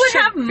 nice.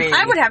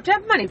 I would have to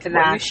have money for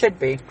that. Well, you should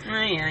be.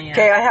 Yeah.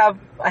 Okay,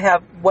 I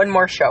have one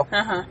more show.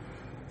 Uh-huh.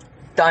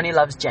 Donnie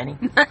Loves Jenny.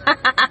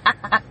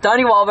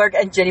 Donnie Wahlberg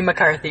and Jenny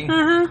McCarthy.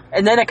 Uh-huh.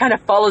 And then it kind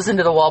of follows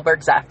into the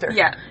Wahlbergs after.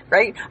 Yeah.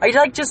 Right?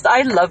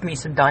 I love me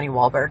some Donnie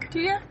Wahlberg. Do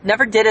you?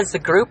 Never did as a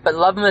group, but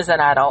love him as an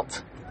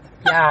adult.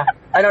 Yeah.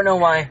 I don't know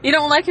why. You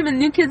don't like him in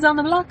New Kids on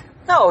the Block?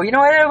 No, you know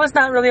what? I was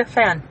not really a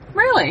fan.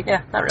 Really?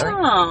 Yeah, not really.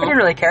 Oh. I didn't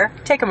really care.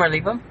 Take him or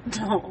leave him.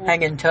 No.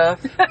 Hanging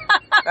tough.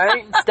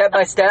 Right? Step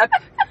by step.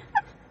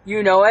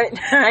 You know it.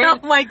 Right? Oh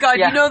my God,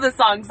 you know the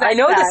songs. I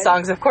know the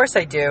songs. Of course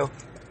I do.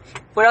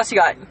 What else you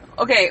got?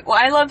 Okay, well,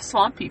 I love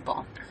Swamp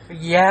People.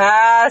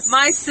 Yes.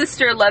 My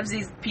sister loves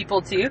these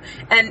people too,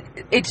 and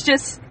it's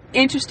just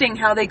interesting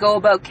how they go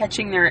about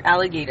catching their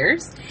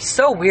alligators.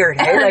 So weird,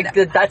 hey? Like,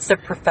 that's their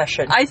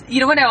profession. You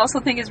know what I also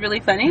think is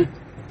really funny?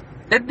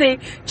 That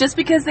just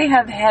because they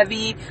have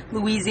heavy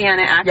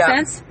Louisiana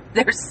accents,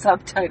 their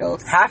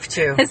subtitles. Have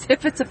to. As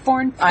if it's a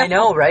foreign film. I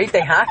know, right?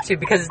 They have to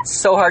because it's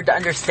so hard to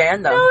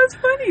understand them. No, it's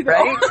funny though.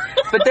 Right?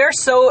 But they're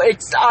so,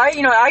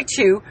 I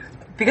too,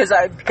 because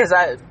I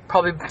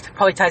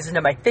probably ties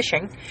into my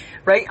fishing,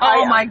 right?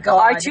 Oh my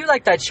God. I too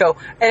like that show.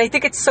 And I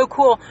think it's so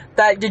cool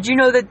that, did you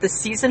know that the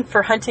season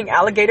for hunting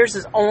alligators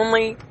is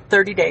only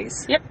 30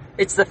 days? Yep.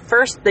 It's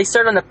they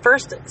start on the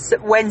first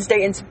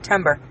Wednesday in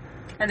September.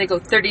 And they go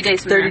 30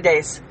 days from 30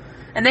 days.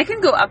 And they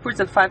can go upwards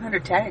of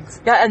 500 tags.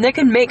 Yeah, and they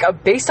can make,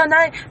 based on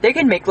that, they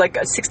can make like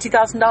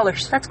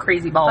 $60,000. That's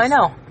crazy balls. I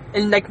know.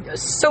 And like,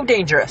 so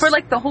dangerous. For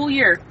like the whole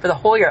year. For the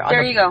whole year.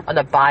 There you go. On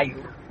the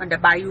bayou. On the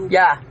bayou.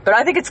 Yeah, but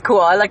I think it's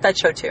cool. I like that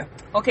show too.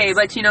 Okay,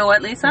 but you know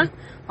what, Lisa?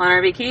 On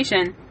our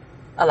vacation,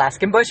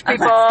 Alaskan Bush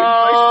people.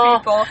 Alaskan Bush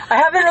people. I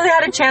haven't really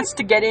had a chance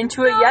to get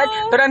into it yet,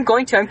 but I'm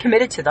going to. I'm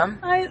committed to them.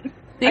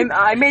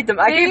 I made them.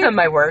 I gave them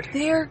my word.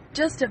 They're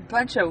just a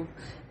bunch of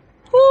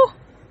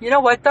You know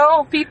what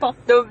though? people.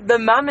 The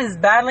mom is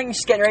battling.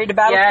 She's getting ready to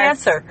battle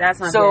cancer. That's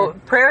not so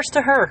good. prayers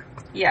to her.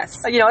 Yes.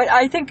 You know,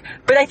 I think,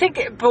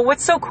 but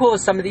what's so cool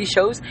with some of these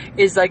shows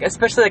is like,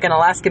 especially like an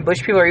Alaskan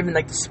Bush people or even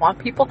like the swamp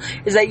people,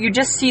 is that you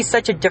just see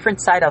such a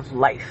different side of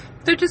life.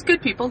 They're just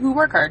good people who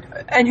work hard.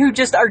 And who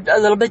just are a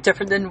little bit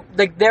different than,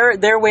 like,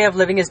 their way of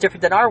living is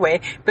different than our way.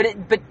 But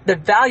the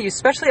values,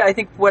 especially I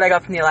think what I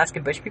got from the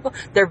Alaskan Bush people,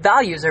 their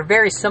values are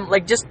very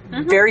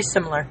very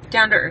similar.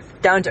 Down to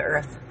earth. Down to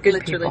earth. Good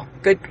Literally. people.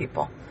 Good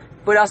people.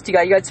 What else do you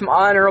got? You got some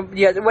honorable,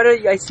 what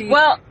do I see?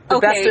 Well, the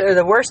best or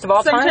the worst of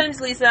all time? Sometimes,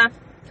 Lisa,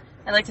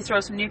 I like to throw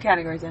some new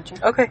categories at you.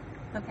 Okay.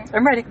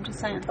 I'm ready. I'm just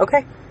saying.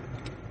 Okay.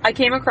 I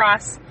came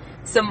across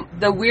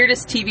the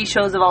weirdest TV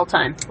shows of all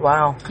time.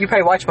 Wow. You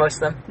probably watch most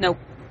of them. Nope.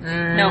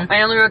 No,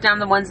 I only wrote down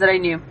the ones that I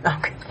knew.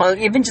 Okay. Well,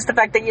 even just the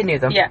fact that you knew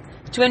them. Yeah.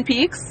 Twin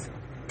Peaks.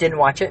 Didn't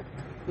watch it.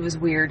 It was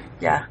weird.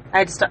 Yeah. I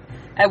had to stop.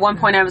 At one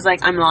point, I was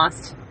like, I'm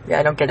lost. Yeah,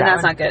 I don't get that. And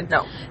that's one. not good.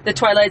 No. The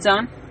Twilight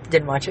Zone.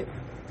 Didn't watch it.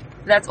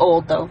 That's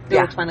old, though. The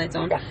old Twilight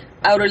Zone. Yeah.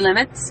 Outer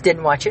Limits.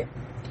 Didn't watch it.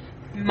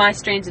 My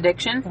Strange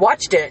Addiction.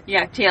 Watched it.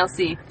 Yeah,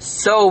 TLC.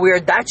 So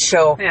weird. That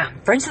show. Yeah.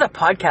 Friends of the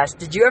podcast,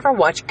 did you ever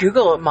watch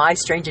Google My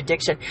Strange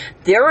Addiction?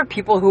 There were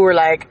people who were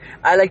like,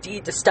 I like to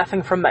eat the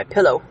stuffing from my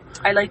pillow.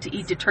 I like to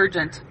eat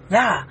detergent.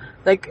 Yeah.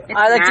 Like, It's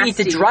I like nasty.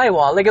 to eat the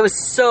drywall. Like, it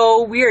was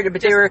so weird,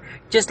 but they were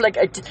just like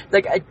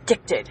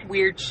addicted.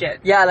 Weird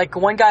shit. Yeah, like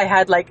one guy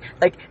had like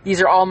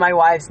these are all my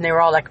wives, and they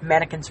were all like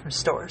mannequins from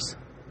stores.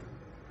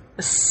 It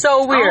was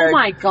so weird. Oh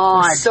my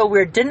god. It was so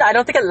weird. I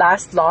don't think it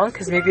lasted long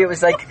because maybe it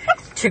was like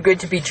too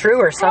good to be true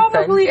or something.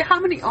 Probably. How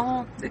many?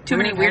 Oh, too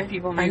many weird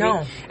people. Maybe. I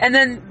know. And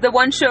then the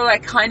one show I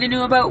kind of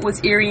knew about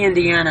was Erie,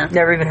 Indiana.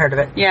 Never even heard of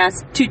it.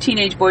 Yes, two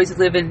teenage boys who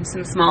live in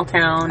some small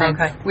town,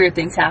 and weird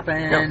things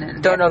happen. No,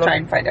 and don't know them. Try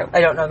and find out. I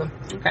don't know them.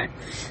 Okay.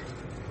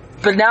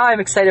 But now I'm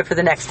excited for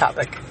the next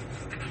topic.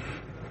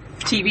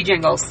 TV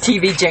jingles.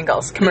 TV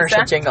jingles,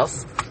 commercial Lisa?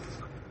 jingles.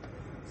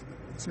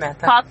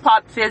 Samantha. Pop,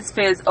 pop, fizz,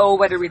 fizz. Oh,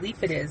 what a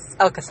relief it is.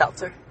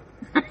 Alka-Seltzer.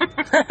 All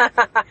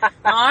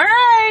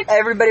right.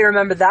 Everybody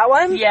remember that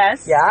one?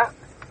 Yes. Yeah.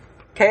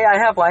 Okay, I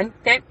have one.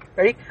 Okay.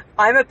 Ready?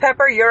 I'm a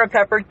pepper, you're a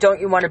pepper,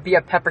 don't you want to be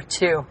a pepper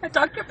too?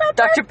 Dr. Pepper.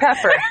 Dr.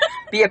 Pepper.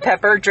 Be a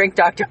pepper, drink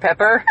Dr.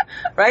 Pepper.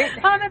 Right?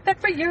 I'm a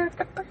pepper, you're a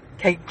pepper.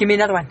 Okay, give me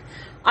another one.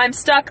 I'm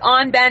stuck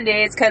on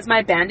Band-Aids because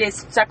my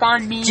Band-Aid's stuck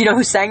on me. Do you know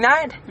who sang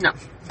that? No.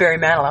 Barry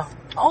Manilow.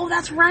 Oh,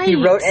 that's right. He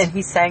wrote and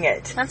he sang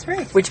it. That's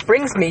right. Which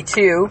brings me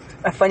to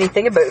a funny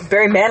thing about it.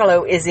 Barry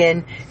Manilow is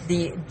in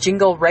the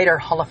Jingle Writer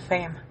Hall of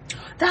Fame.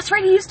 That's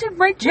right. He used to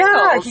write jingles.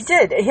 Yeah, he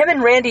did. Him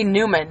and Randy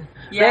Newman.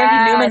 Yes.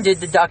 Randy Newman did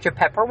the Dr.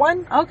 Pepper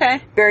one.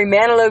 Okay. Barry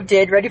Manilow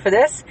did, ready for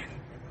this?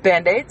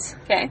 Band-Aids.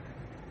 Okay.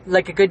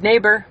 Like a Good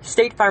Neighbor.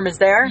 State Farm is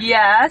there.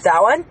 Yes.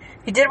 That one.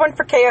 He did one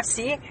for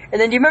KFC.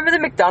 And then do you remember the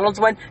McDonald's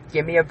one?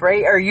 Give me a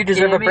break, or you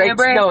deserve Give a me break. a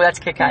break. No, that's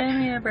Kit Kat. Give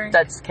me a break.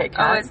 That's Kit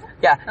Kat. Oh, is it?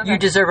 Yeah. Okay. You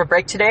deserve a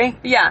break today?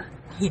 Yeah.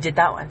 He did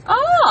that one.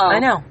 Oh. I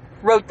know.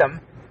 Wrote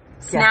them.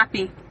 Snappy.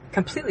 Yeah.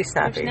 Completely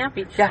snappy.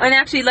 Snappy. Yeah. And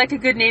actually, Like a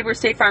Good Neighbor,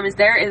 State Farm is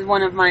there is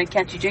one of my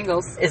catchy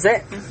jingles. Is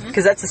it?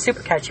 Because that's a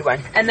super catchy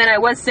one. And then I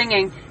was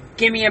singing,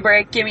 give me a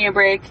break,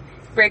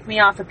 break me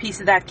off a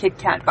piece of that Kit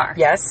Kat bar.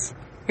 Yes.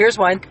 Here's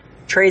one.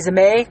 Theresa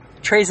May.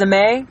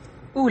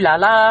 Ooh la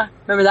la.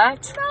 Remember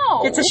that?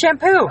 No. It's a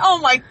shampoo. Oh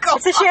my god.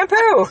 It's a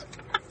shampoo.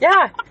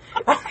 Yeah.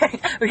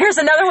 Okay. Here's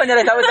another one that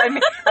I thought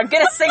was. I'm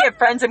gonna sing it,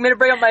 friends. I'm gonna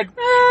bring up my.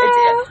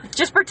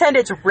 Just pretend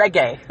it's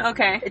reggae.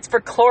 Okay. It's for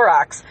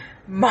Clorox.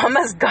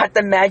 Mama's got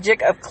the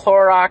magic of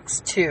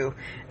Clorox too,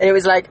 and it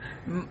was like,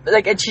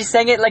 and she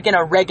sang it like in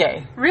a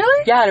reggae.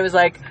 Really? Yeah, and it was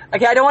like,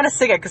 okay, I don't want to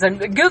sing it because I'm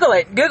Google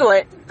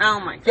it. Oh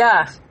my god.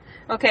 Yeah.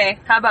 Okay.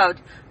 How about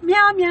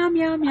meow meow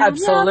meow meow?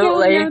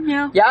 Absolutely. Meow,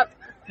 meow, meow. Yep.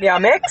 Meow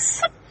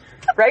mix.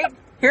 Right?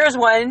 Here's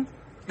one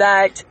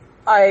that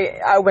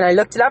I when I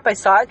looked it up, I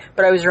saw it,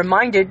 but I was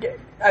reminded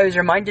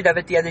of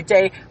it the other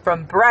day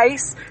from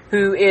Bryce,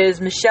 who is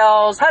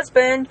Michelle's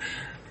husband.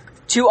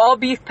 To all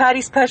beef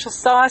patty special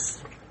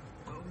sauce,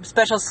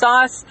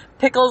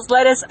 pickles,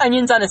 lettuce,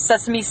 onions on a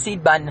sesame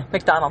seed bun.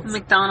 McDonald's.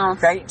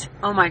 Right?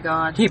 Oh my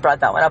god. He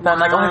brought that one up, and I'm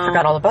like, oh, I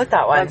forgot all about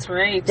that one. That's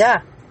right. Yeah.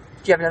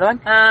 Do you have another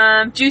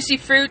one? Juicy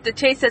fruit, the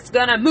taste that's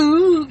gonna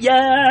move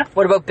ya.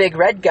 What about Big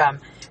Red Gum?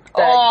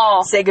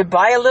 Say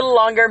goodbye a little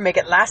longer, make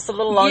it last a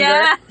little longer.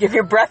 Yeah. Give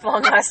your breath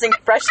long-lasting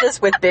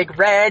freshness with Big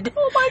Red.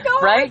 Oh my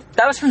god. Right?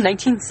 That was from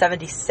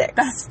 1976.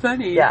 That's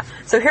funny. Yeah.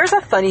 So here's a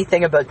funny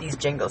thing about these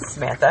jingles,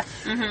 Samantha.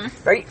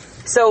 Mm-hmm. Right?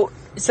 So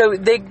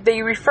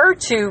they refer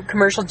to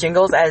commercial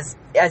jingles as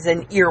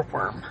an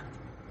earworm.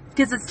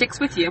 Because it sticks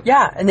with you.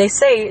 Yeah, and they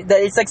say that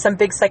it's like some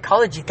big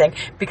psychology thing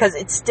because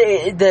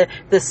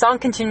the song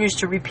continues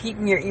to repeat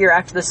in your ear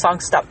after the song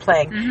stopped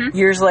playing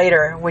years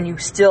later when you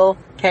still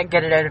can't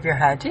get it out of your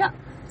head. Yeah.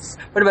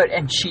 What about,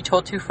 and she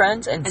told two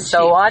friends, and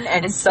so on,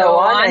 and so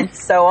on, and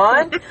so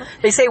on.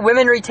 They say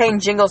women retain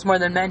jingles more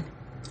than men.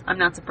 I'm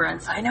not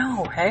surprised. I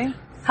know, hey?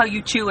 How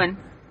you chewing?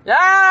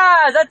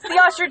 Ah, that's the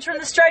ostrich from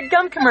the Stride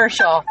Gum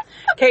commercial.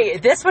 Okay,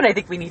 this one I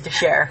think we need to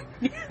share.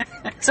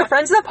 So,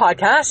 friends of the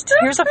podcast,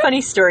 here's a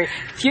funny story.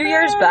 A few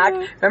years back,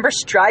 remember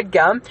Stride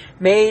Gum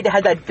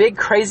had that big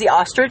crazy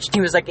ostrich, and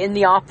he was like in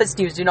the office, and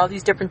he was doing all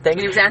these different things.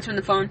 And he was answering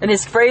the phone. And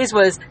his phrase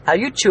was, how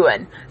you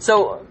chewing?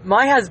 So,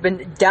 my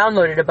husband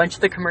downloaded a bunch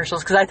of the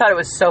commercials, because I thought it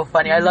was so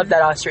funny. I love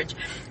that ostrich.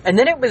 And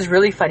then it was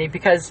really funny,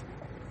 because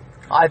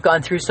I've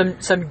gone through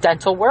some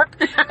dental work,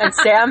 and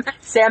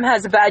Sam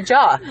has a bad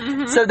jaw.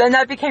 Mm-hmm. So then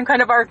that became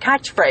kind of our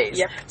catchphrase.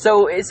 Yep.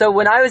 So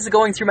when I was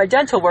going through my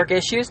dental work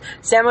issues,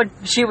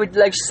 she would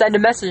like send a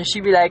message, and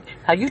she'd be like,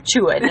 how you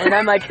chewing? And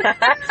I'm like, and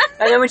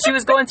then when she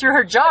was going through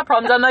her jaw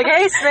problems, I'm like,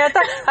 hey Samantha,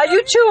 how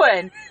you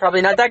chewing?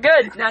 Probably not that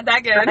good. Not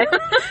that good. Right?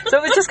 So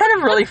it was just kind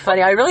of really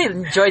funny. I really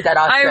enjoyed that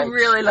ostrich. I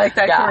really liked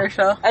that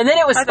commercial. And then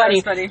it was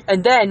funny. Funny.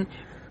 And then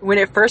when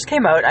it first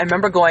came out, I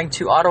remember going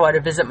to Ottawa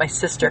to visit my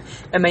sister,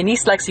 and my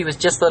niece Lexi was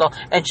just little,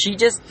 and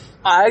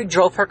I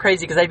drove her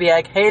crazy, because I'd be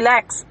like, hey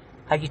Lex,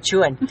 how you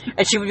chewing?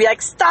 And she would be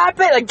like, stop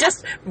it, like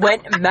just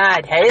went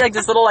mad, hey, like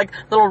this little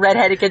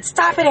redheaded kid,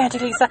 stop it, Auntie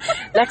Lisa.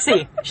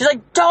 Lexi, she's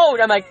like, don't.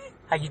 I'm like,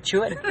 how you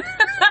chewing? And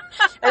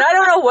I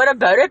don't know what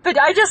about it, but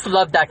I just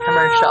loved that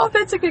commercial. Oh,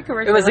 that's a good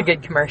commercial. It was a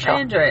good commercial.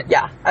 I enjoy it.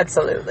 Yeah,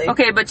 absolutely.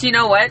 Okay, but you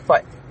know what?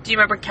 What? Do you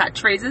remember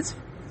catchphrases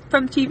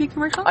from the TV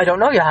commercial? I don't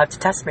know, you'll have to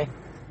test me.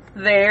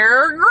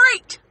 They're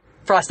great.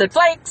 Frosted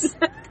Flakes.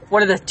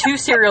 One of the 2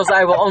 cereals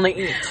I will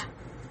only eat.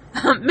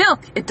 Milk.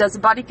 It does the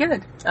body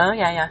good. Oh,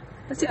 yeah.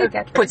 That's a good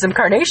catchphrase. Put some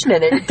carnation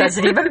in it. It does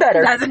it even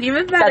better. Does it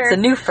even better. That's a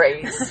new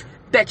phrase.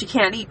 Bet you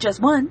can't eat just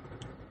one.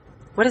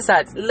 What is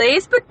that?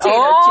 Lay's potato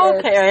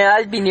chips. Okay. Yeah,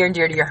 that'd be near and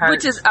dear to your heart.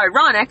 Which is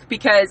ironic,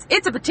 because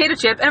it's a potato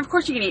chip, and of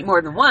course you can eat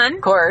more than one.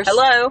 Of course.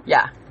 Hello?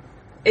 Yeah.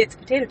 It's a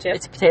potato chip.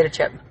 It's a potato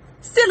chip.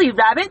 Silly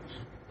rabbit.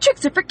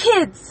 Tricks are for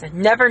kids.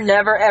 Never,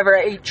 ever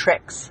ate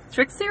Trix.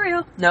 Trix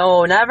cereal.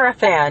 No, never a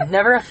fan.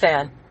 Never a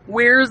fan.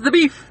 Where's the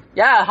beef?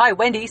 Yeah, hi,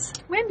 Wendy's.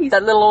 Wendy's.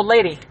 That little old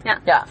lady.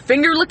 Yeah.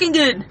 Finger looking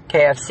good.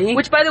 KFC.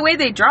 Which, by the way,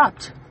 they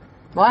dropped.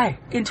 Why?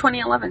 In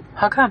 2011.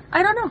 How come?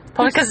 I don't know.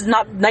 Probably because it's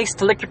not nice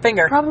to lick your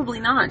finger. Probably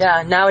not.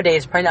 Yeah,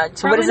 nowadays, probably not.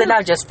 So Probably what is it not.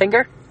 now? Just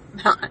finger?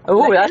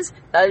 Oh, that's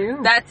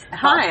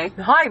high.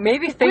 Hi,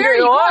 maybe finger. Where are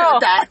you going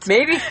with that?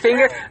 Maybe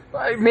finger.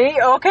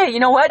 Okay, you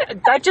know what?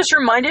 That just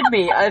reminded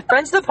me.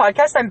 Friends of the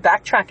podcast, I'm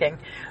backtracking.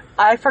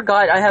 I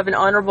forgot I have an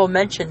honorable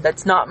mention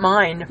that's not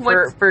mine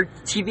for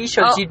TV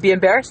shows you'd be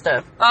embarrassed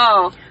of.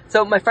 Oh.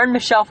 So my friend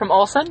Michelle from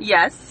Olson.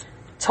 Yes.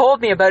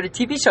 Told me about a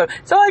TV show.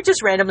 So I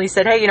just randomly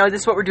said, hey,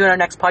 this is what we're doing our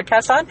next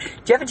podcast on. Do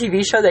you have a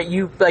TV show that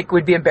you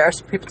would be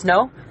embarrassed for people to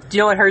know? Do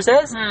you know what hers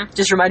is?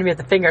 Just reminded me of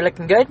the finger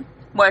looking good.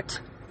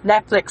 What?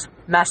 Netflix,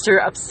 Master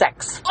of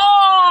Sex. Oh!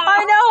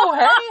 I know,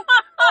 hey?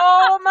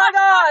 Oh my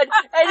God.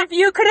 And if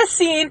you could have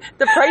seen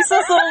the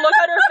priceless little look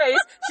on her face,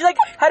 she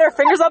had her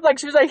fingers up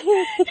she was like,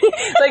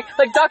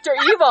 like Dr.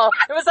 Evil.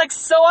 It was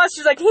so awesome.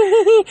 She's like,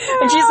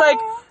 and she's like,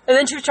 and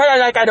then she was trying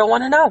to I don't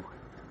want to know.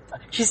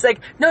 She's like,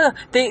 no,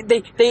 they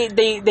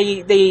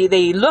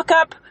look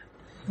up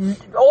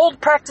old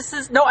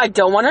practices. No, I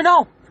don't want to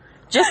know.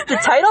 Just the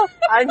title,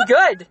 I'm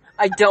good.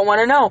 I don't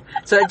want to know.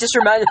 So it just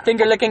reminded me,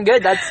 finger looking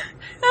good. That's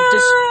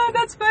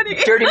funny.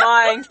 Dirty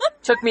Mind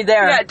took me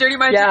there. Yeah, Dirty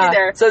Mind took me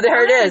there. So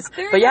there it is.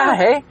 There but you go.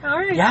 Hey. All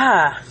right.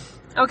 Yeah.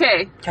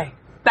 Okay.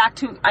 Back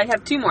to, I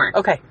have 2 more.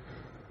 Okay.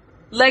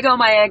 Lego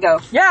my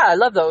Eggo. Yeah, I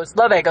love those.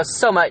 Love Eggos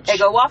so much.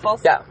 Eggo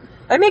waffles. Yeah.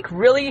 I make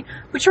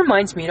which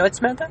reminds me, you know what,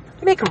 Samantha?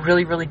 I make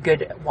really, really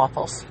good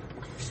waffles.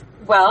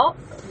 Well,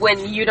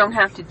 when you don't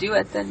have to do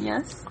it, then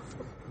yes.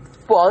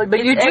 Well,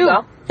 but you do.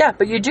 Eggo. Yeah,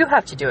 but you do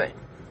have to do it.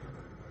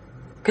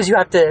 Because you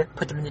have to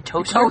put them in the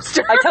toaster.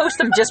 I toast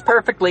them just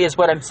perfectly is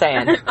what I'm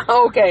saying.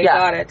 Okay,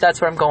 got it. That's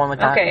where I'm going with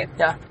that. Okay.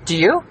 Yeah. Do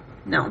you?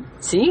 No.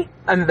 See?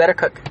 I'm a better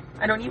cook.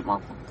 I don't eat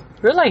waffles.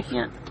 Really?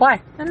 Yeah.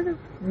 Why? I don't know.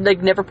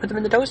 Never put them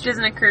in the toaster? It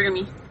doesn't occur to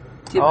me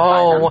to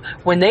buy them.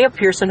 When they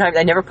appear sometimes,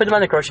 I never put them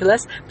on the grocery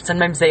list, but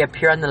sometimes they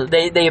appear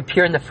they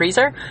appear in the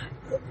freezer.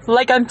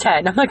 I'm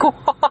 10. I'm like,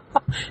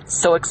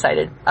 so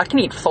excited. I can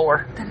eat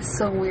 4. That is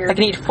so weird. I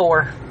can eat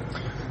 4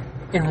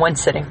 in one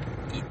sitting.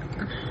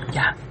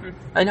 Yeah.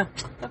 I know.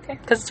 Okay.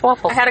 Because it's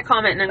waffles. I had a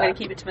comment and I'm going to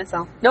keep it to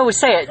myself. No,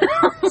 say it.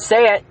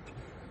 Say it.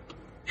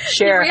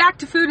 Share. You react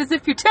to food as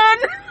if you're 10.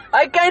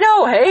 I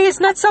know. Hey,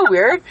 isn't that so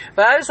weird?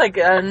 But I was like,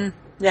 yeah,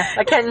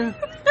 I can't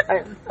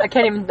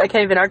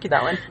even argue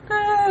that one.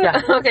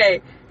 Yeah.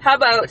 Okay. How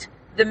about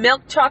the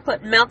milk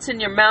chocolate melts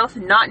in your mouth,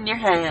 not in your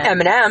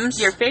hand? M&M's.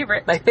 Your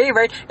favorite. My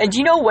favorite. And do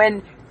you know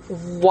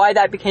why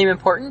that became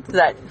important?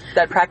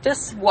 That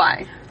practice?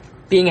 Why?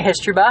 Being a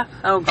history buff.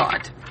 Oh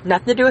God.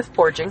 Nothing to do with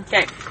forging.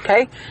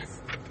 Okay.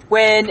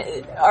 When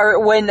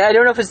I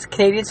don't know if it's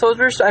Canadian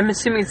soldiers, I'm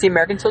assuming it's the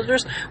American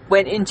soldiers,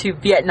 went into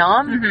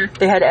Vietnam,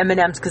 they had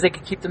M&M's because they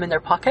could keep them in their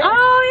pocket.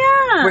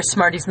 Oh yeah. Where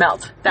Smarties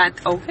melt.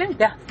 That's okay.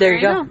 Yeah, there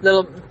you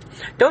go.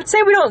 Don't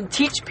say we don't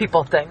teach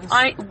people things.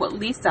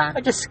 Lisa.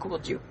 I just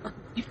schooled you.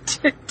 You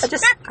did. I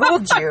just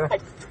schooled you.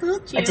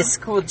 I just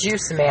schooled you,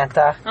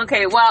 Samantha.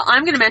 Okay, well,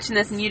 I'm going to mention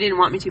this and you didn't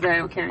want me to, but I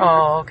don't care anymore.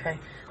 Oh, okay.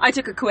 I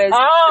took a quiz.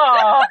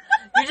 Oh,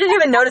 You didn't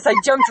even notice I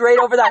jumped right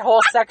over that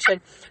whole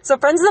section. So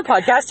friends of the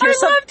podcast, I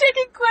love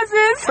taking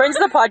quizzes. Friends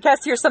of the podcast,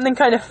 here's something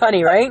kind of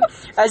funny, right?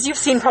 As you've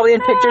seen probably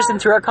in pictures and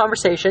through our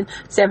conversation,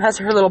 Sam has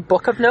her little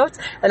book of notes,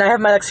 and I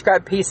have my like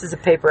scrap pieces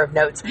of paper of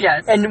notes.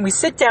 Yes. And we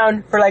sit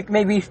down for like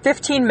maybe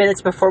 15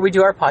 minutes before we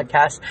do our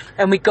podcast,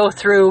 and we go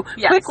through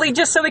quickly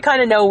just so we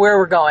kind of know where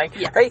we're going,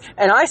 right?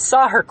 And I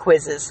saw her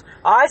quizzes.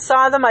 I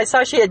saw them. I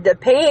saw she had a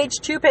page,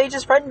 2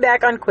 pages front and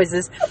back on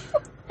quizzes.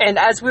 And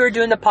as we were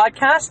doing the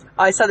podcast,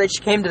 I saw that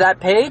she came to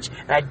that page,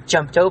 and I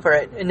jumped over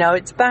it, and now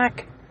it's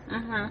back.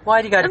 Mm-hmm.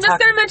 Why do you got to talk? I'm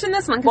just going to mention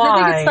this one because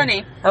I think it's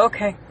funny.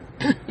 Okay.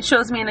 It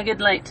shows me in a good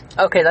light.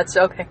 Okay, that's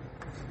okay.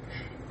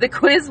 The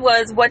quiz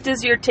was, what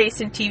does your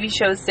taste in TV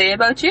shows say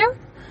about you?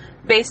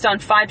 Based on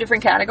 5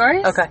 different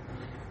categories. Okay.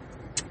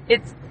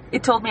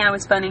 It told me I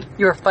was funny.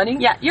 You were funny?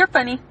 Yeah, you're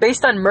funny.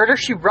 Based on Murder,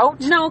 She Wrote?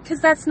 No, because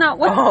that's not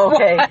what... Oh,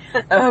 okay.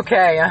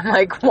 Okay, I'm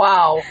like,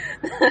 wow.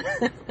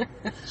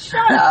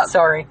 Shut up.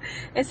 Sorry.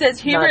 It says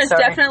humor is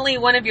definitely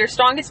one of your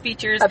strongest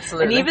features.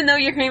 Absolutely. And even though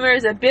your humor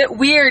is a bit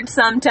weird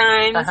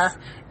sometimes,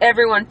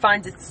 everyone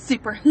finds it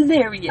super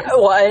hilarious.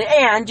 Well,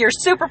 and you're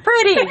super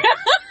pretty.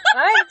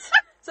 Right?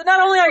 So not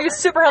only are you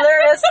super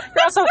hilarious,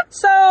 you're also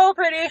so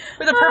pretty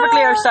with a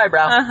perfectly arched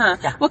eyebrow.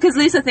 Yeah. Well, because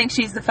Lisa thinks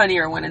she's the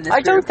funnier one in this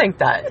group. Don't think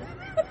that.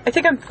 I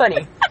think I'm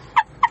funny.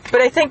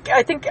 But I think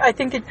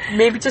it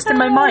maybe just in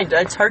my mind.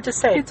 It's hard to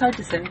say. It's hard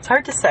to say. It's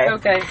hard to say.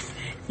 Okay.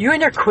 You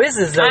and your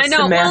quizzes, though, I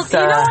know. Samantha.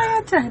 Well, I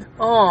had to.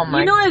 Oh, my God.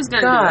 You know I was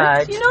going to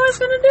do it. You know I was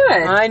going to do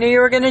it. I knew you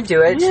were going to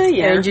do it.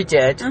 Yeah. And you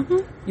did. Mm-hmm.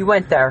 You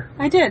went there.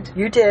 I did.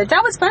 You did.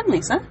 That was fun,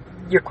 Lisa.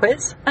 Your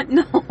quiz?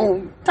 No.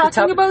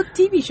 Talking about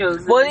TV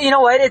shows. Well, you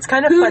know what? It's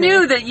kind of funny.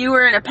 Who knew that you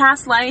were in a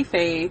past life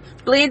a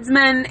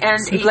bladesman and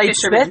a fisherman?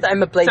 Smith?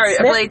 I'm a bladesmith. Sorry, a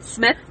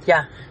bladesmith.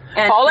 Yeah.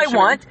 And all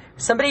fisherman. I want,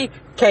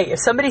 if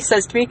somebody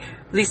says to me,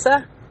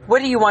 Lisa, what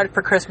do you want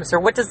for Christmas? Or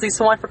what does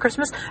Lisa want for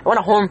Christmas? I want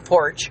a home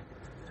forge.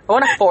 I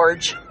want a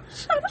forge.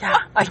 Yeah,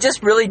 I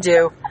just really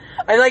do.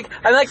 I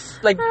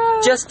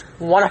just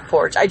want a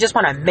forge. I just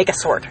want to make a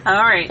sword. All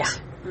right. Yeah,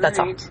 that's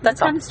all.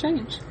 That's all. Kind of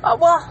strange.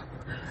 Well,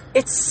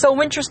 it's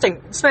so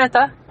interesting.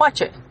 Samantha,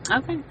 watch it.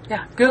 Okay.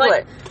 Yeah, Google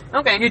it.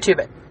 Okay. YouTube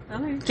it.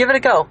 Okay. Give it a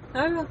go.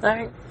 I will. All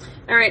right.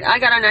 All right, I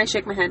got a nice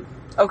shake my head.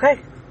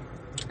 Okay.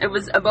 It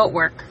was about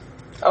work.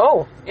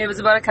 Oh. It was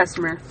about a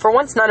customer. For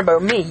once, not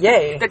about me.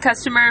 Yay. The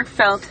customer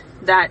felt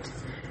that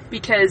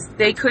because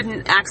they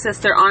couldn't access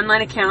their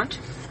online account,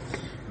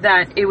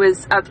 that it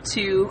was up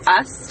to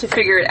us to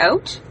figure it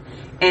out.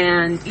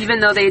 And even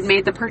though they had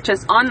made the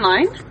purchase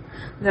online,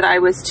 that I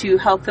was to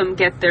help them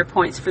get their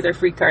points for their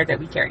free card that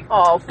we carry.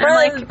 Oh, friend.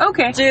 I'm like,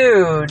 okay.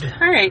 Dude.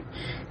 All right.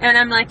 And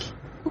I'm like,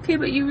 okay,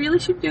 but you really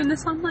should be doing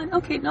this online.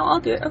 Okay, no, I'll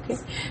do it. Okay.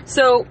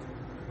 So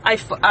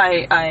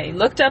I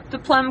looked up the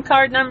Plum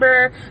card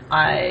number.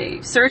 I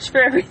searched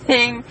for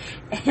everything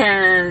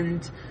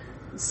and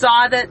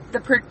saw that the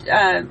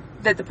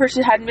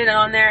person hadn't been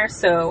on there.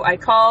 So I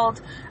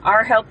called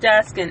our help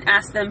desk and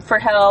asked them for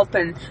help.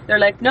 And they're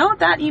like, no,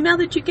 that email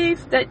that you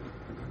gave,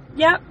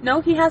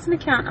 no, he has an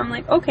account. I'm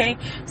like, okay.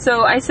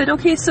 So I said,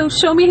 okay, so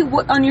show me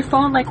on your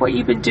phone, like, what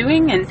you've been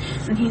doing. And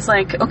he's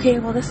like, okay,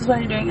 well, this is what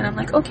I'm doing. And I'm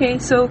like, okay,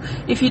 so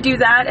if you do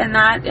that,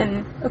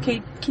 and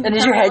okay. And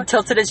is your head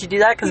tilted as you do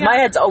that? Because my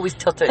head's always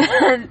tilted.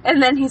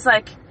 And then he's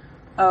like,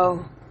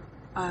 oh,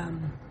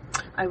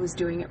 I was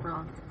doing it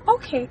wrong.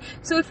 Okay,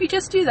 so if you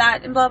just do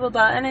that and blah blah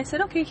blah, and I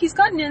said, okay, he's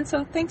gotten in,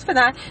 so thanks for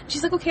that.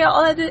 She's like, okay,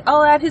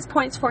 I'll add his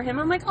points for him.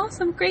 I'm like,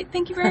 awesome, great,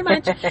 thank you very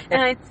much.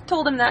 And I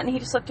told him that, and he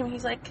just looked at me.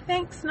 He's like,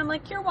 thanks, and I'm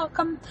like, you're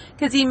welcome,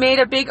 because he made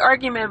a big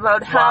argument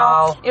about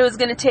how it was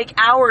going to take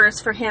hours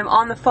for him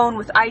on the phone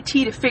with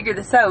IT to figure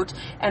this out,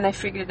 and I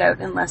figured it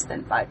out in less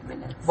than 5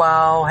 minutes.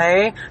 Wow,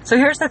 hey. So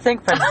here's the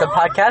thing, friends of the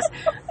podcast.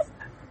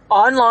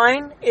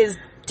 Online is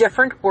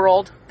different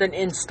world than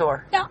in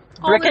store. Yeah.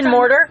 Brick and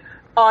mortar.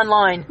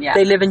 Online. Yeah.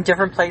 They live in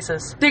different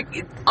places.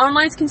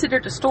 Online's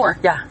considered a store.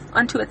 Yeah.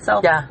 Unto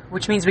itself. Yeah,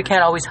 which means we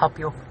can't always help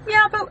you.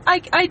 Yeah, but I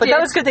did. But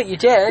that was good that you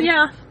did.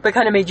 Yeah. But it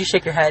kind of made you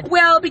shake your head.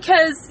 Well,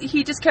 because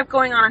he just kept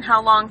going on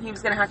how long he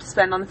was going to have to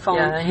spend on the phone.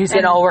 Yeah, and he was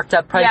getting all worked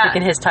up, probably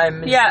thinking his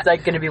time is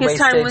like going to be wasted.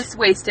 His time was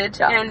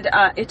wasted, and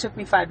it took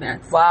me 5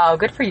 minutes. Wow,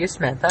 good for you,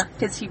 Samantha.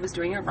 Because he was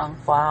doing it wrong.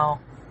 Wow.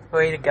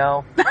 Way to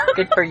go.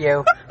 Good for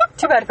you.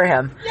 Too bad for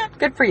him. Yeah.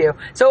 Good for you.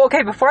 So,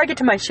 okay, before I get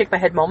to my shake my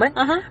head moment,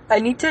 I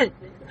need to...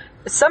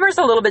 Summer's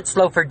a little bit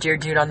slow for Dear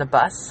Dude on the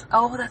Bus.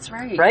 Oh, that's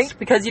right. Right?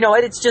 Because, you know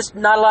what? It's just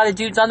not a lot of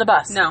dudes on the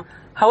bus. No.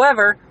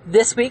 However,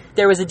 this week,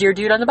 there was a Dear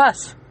Dude on the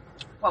bus.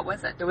 What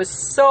was it? It was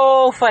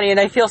so funny, and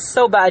I feel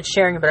so bad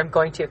sharing it, but I'm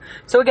going to.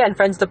 So again,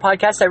 friends of the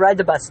podcast, I ride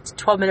the bus. It's a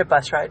 12-minute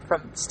bus ride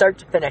from start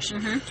to finish.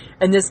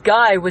 And this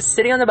guy was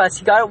sitting on the bus.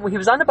 He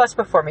was on the bus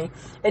before me,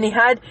 and he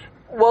had...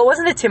 Well, it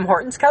wasn't a Tim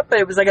Hortons cup, but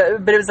it was like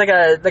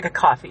a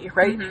coffee,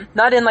 right?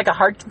 Not in like a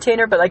hard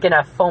container, but like in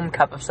a foam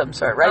cup of some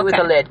sort, right? With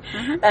a lid.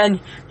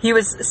 And he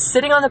was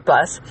sitting on the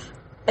bus,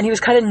 and he was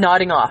kind of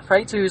nodding off,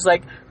 right? So he was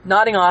like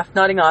nodding off.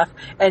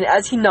 And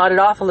as he nodded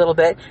off a little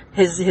bit,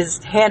 his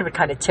hand would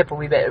kind of tip a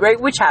wee bit, right?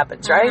 Which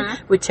happens,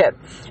 right? Would tip.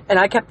 And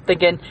I kept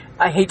thinking,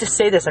 I hate to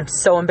say this, I'm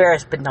so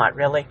embarrassed, but not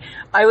really.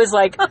 I was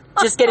like,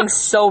 just getting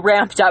so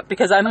ramped up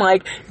because I'm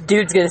like,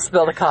 dude's gonna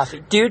spill the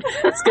coffee. Dude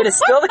is gonna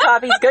spill the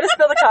coffee. He's gonna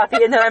spill the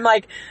coffee. And then I'm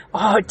like,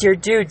 oh, dear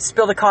dude,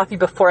 spill the coffee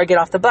before I get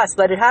off the bus.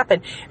 Let it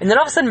happen. And then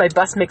all of a sudden my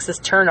bus makes this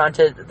turn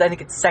onto, I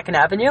think it's 2nd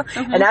Avenue.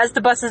 And as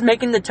the bus is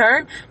making the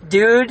turn,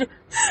 dude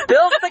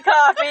spills the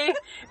coffee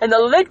and the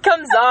lid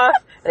comes off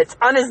and it's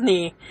on his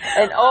knee.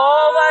 And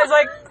I was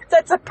like,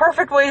 that's a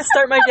perfect way to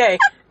start my day.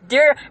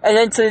 And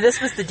then so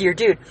this was the dear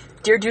dude.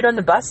 Dear dude on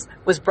the bus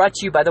was brought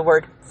to you by the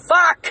word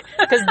fuck,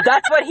 because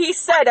that's what he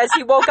said as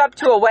he woke up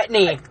to a wet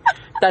knee.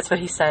 That's what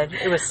he said.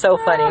 It was so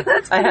funny.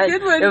 That's a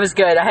good one. It was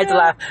good. I had to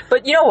laugh.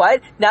 But you know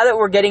what? Now that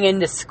we're getting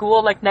into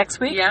school like next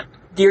week,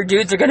 dear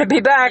dudes are going to be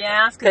back.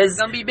 Yeah, because it's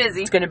going to be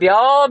busy. It's going to be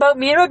all about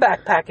me and my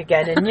backpack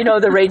again, and you know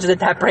the rage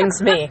that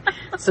brings me.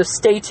 So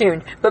stay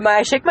tuned. But my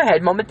I shake my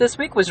head moment this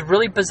week was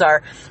really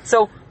bizarre.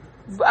 So,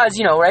 as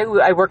you know, right,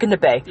 I work in the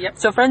Bay. Yep.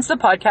 So friends of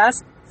the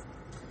podcast,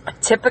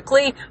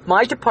 typically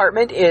my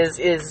department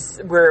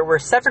is we're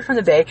separate from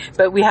the Bay,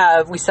 but we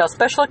sell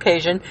special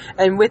occasion,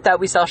 and with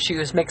that we sell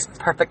shoes. Makes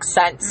perfect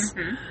sense.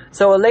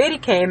 So a lady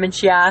came and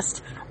she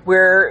asked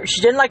where,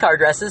 she didn't like our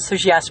dresses, so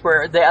she asked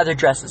where the other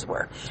dresses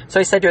were. So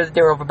I said to her that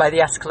they were over by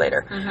the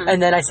escalator.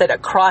 And then I said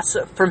across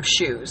from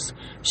shoes.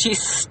 She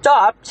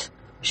stopped,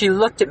 she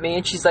looked at me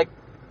and she's like,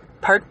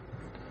 pardon?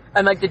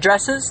 I'm like, the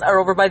dresses are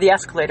over by the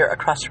escalator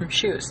across from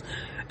shoes.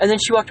 And then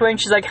she walked away and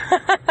she's like,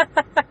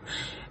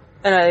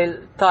 and I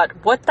thought,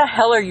 what the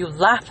hell are you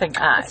laughing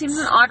at? It seems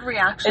an odd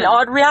reaction. An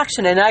odd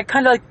reaction. And I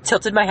kind of like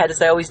tilted my head,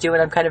 as I always do when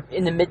I'm kind of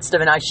in the midst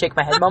of an I shake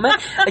my head moment.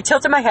 I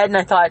tilted my head and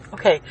I thought,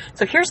 okay,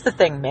 so here's the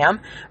thing,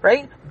 ma'am,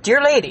 right?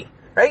 Dear lady,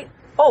 right?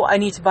 Oh, I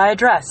need to buy a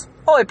dress.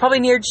 Oh, I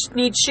probably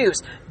need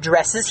shoes.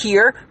 Dresses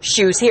here,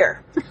 shoes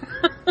here.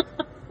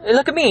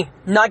 Look at me,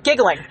 not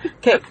giggling.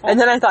 Okay, and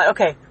then I thought,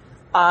 okay,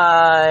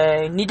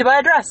 I need to buy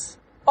a dress.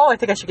 Oh, I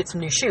think I should get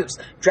some new shoes.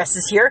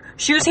 Dresses here,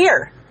 shoes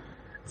here.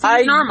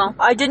 Normal.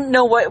 I didn't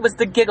know what was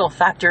the giggle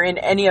factor in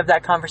any of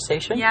that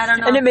conversation. Yeah, I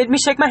don't know. And it made me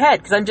shake my head,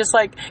 because I'm just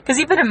like, because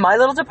even in my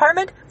little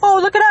department, oh,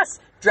 look at us.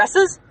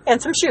 Dresses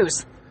and some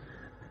shoes.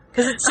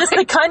 Because it's just,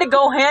 they kind of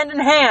go hand in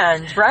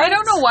hand, right? I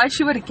don't know why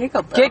she would have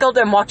giggled, though. Giggled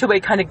and walked away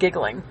kind of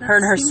giggling. Her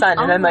and her son.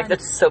 And I'm like,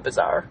 that's so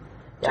bizarre.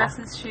 Yeah.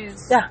 Dresses,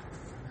 shoes. Yeah.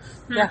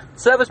 Yeah.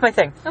 So that was my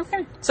thing.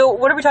 Okay. So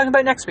what are we talking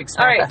about next week,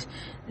 Samantha? All right.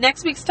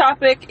 Next week's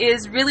topic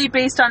is really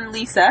based on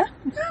Lisa.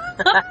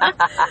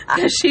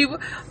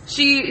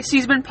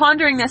 She's been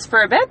pondering this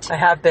for a bit. I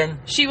have been.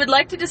 She would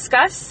like to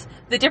discuss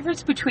the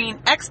difference between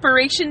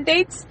expiration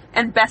dates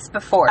and best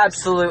before.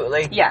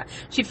 Absolutely. Yeah.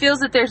 She feels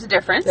that there's a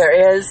difference.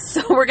 There is.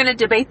 So we're going to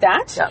debate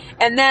that. Yep.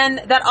 And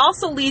then that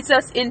also leads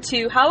us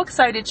into how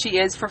excited she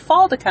is for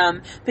fall to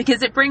come,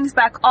 because it brings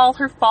back all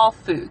her fall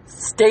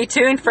foods. Stay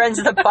tuned, friends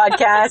of the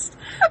podcast.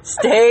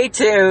 Stay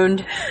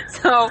tuned.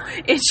 So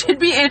it should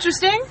be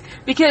interesting,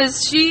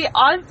 because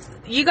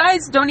you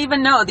guys don't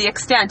even know the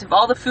extent of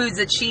all the foods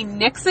that she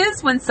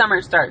nixes when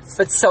summer starts.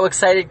 But so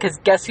excited, because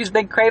guess who's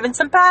been craving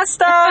some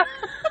pasta?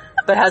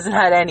 But hasn't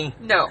had any.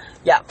 No.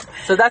 Yeah.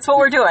 So that's what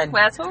we're doing.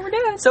 Well, that's what we're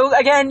doing. So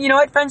again, you know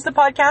what, friends of the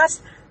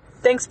podcast?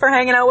 Thanks for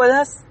hanging out with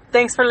us.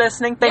 Thanks for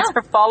listening. Thanks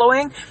for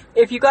following.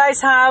 If you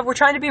guys we're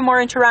trying to be more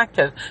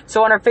interactive.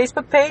 So on our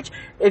Facebook page,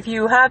 if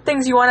you have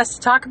things you want us to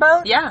talk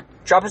about,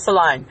 drop us a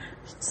line.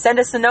 Send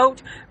us a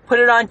note. Put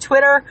it on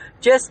Twitter.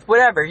 Just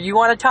whatever. You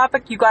want a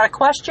topic, you got a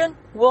question,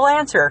 we'll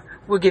answer.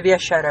 We'll give you a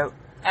shout out.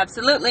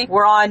 Absolutely.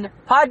 We're on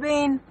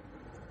Podbean,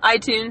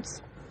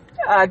 iTunes,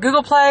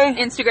 Google Play,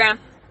 Instagram,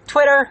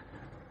 Twitter.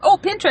 Oh,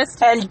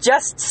 Pinterest. And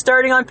just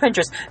starting on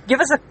Pinterest.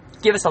 Give us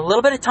a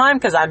little bit of time,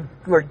 because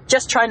we're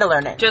just trying to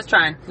learn it. Just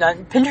trying.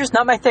 Pinterest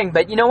not my thing,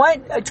 but you know what?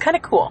 It's kind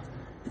of cool.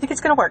 I think it's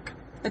going to work.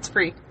 It's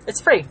free.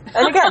 It's free.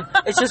 And again,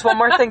 it's just one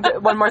more thing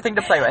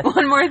to play with.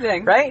 One more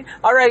thing. Right?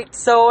 All right.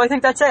 So I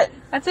think that's it.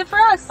 That's it for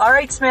us. All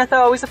right, Samantha.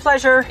 Always a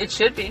pleasure. It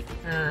should be.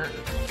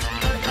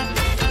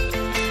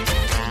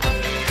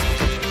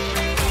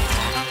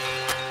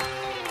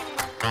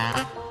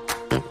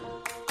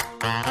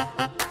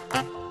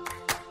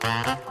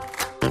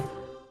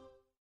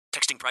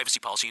 Texting privacy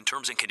policy and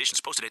terms and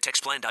conditions posted at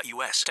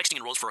textplan.us. Texting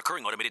enrolls for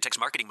recurring automated text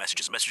marketing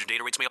messages. Message and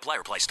data rates may apply.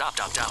 Reply stop,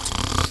 opt out.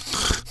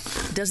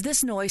 Does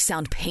this noise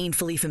sound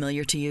painfully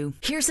familiar to you?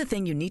 Here's the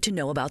thing you need to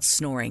know about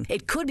snoring.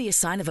 It could be a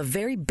sign of a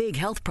very big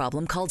health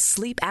problem called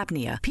sleep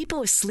apnea.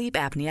 People with sleep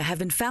apnea have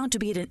been found to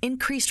be at an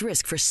increased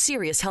risk for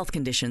serious health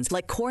conditions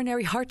like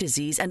coronary heart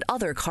disease and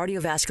other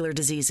cardiovascular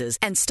diseases.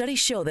 And studies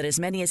show that as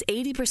many as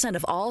 80%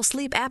 of all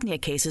sleep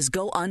apnea cases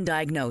go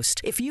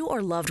undiagnosed. If you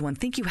or loved one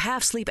think you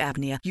have sleep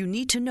apnea, you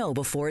need to know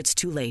before it's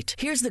too late.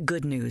 Here's the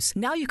good news.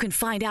 Now you can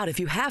find out if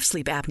you have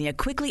sleep apnea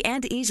quickly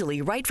and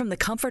easily right from the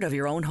comfort of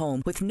your own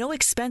home with no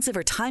expensive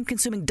or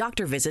time-consuming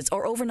doctor visits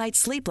or overnight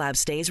sleep lab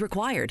stays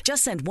required.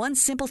 Just send one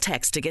simple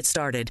text to get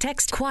started.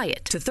 Text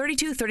QUIET to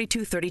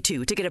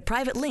 323232 to get a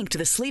private link to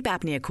the sleep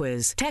apnea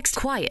quiz. Text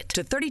QUIET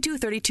to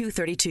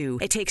 323232.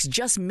 It takes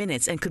just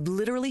minutes and could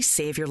literally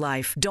save your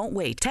life. Don't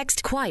wait.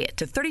 Text QUIET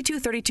to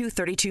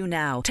 323232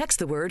 now. Text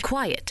the word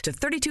QUIET to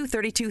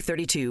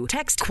 323232.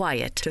 Text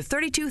QUIET to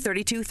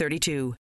 323232.